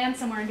just land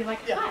somewhere and be like,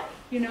 hi.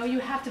 You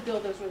have to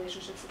build those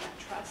relationships and that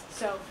trust.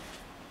 So,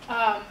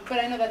 but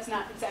I know that's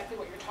not exactly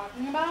what you're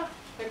talking about.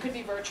 There could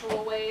be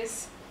virtual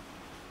ways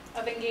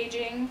of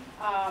engaging.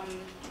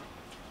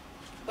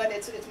 But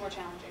it's more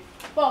challenging.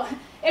 Well,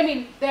 I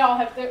mean, they all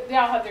have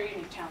their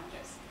unique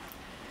challenges.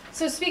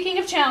 So speaking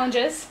of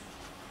challenges,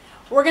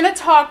 we're going to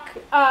talk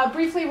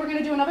briefly. We're going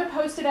to do another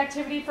posted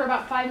activity for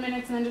about 5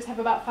 minutes, and then just have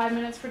about 5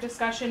 minutes for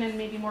discussion and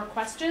maybe more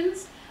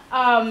questions.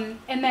 And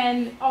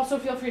then also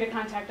feel free to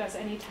contact us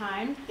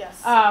anytime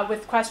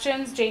with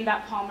questions.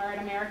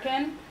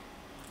 Jane.Palmer@American.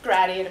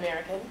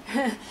 Grady@American.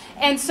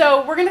 And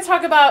so we're going to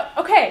talk about,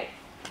 okay,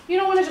 you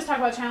don't want to just talk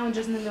about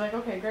challenges and then be like,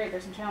 okay, great,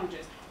 there's some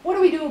challenges. What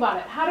do we do about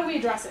it? How do we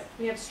address it?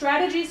 We have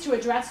strategies to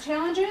address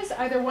challenges,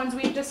 either ones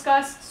we've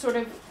discussed sort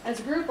of as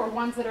a group or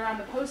ones that are on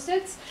the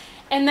Post-its.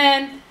 And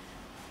then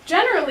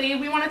generally,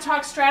 we want to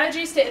talk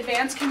strategies to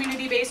advance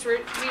community-based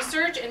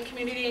research and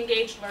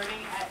community-engaged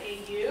learning at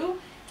AU.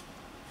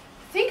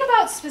 Think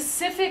about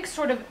specific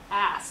sort of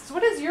asks.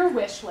 What is your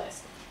wish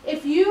list?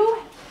 If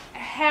you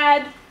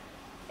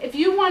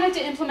wanted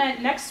to implement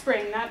next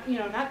spring, not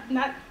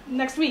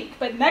next week,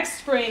 but next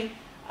spring,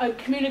 a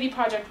community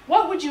project,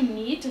 what would you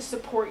need to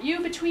support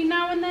you between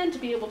now and then to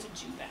be able to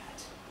do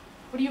that?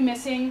 What are you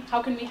missing?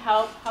 How can we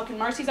help? How can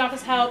Marcy's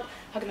office help?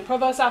 How can the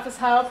provost's office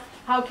help?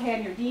 How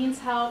can your deans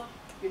help?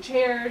 Your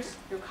chairs,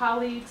 your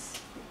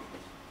colleagues?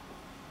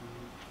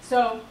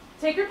 So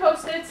take your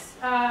Post-its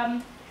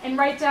and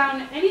write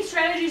down any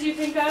strategies you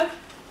think of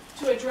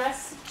to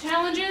address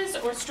challenges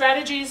or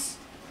strategies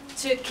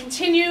to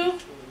continue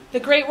the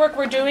great work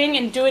we're doing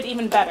and do it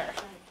even better.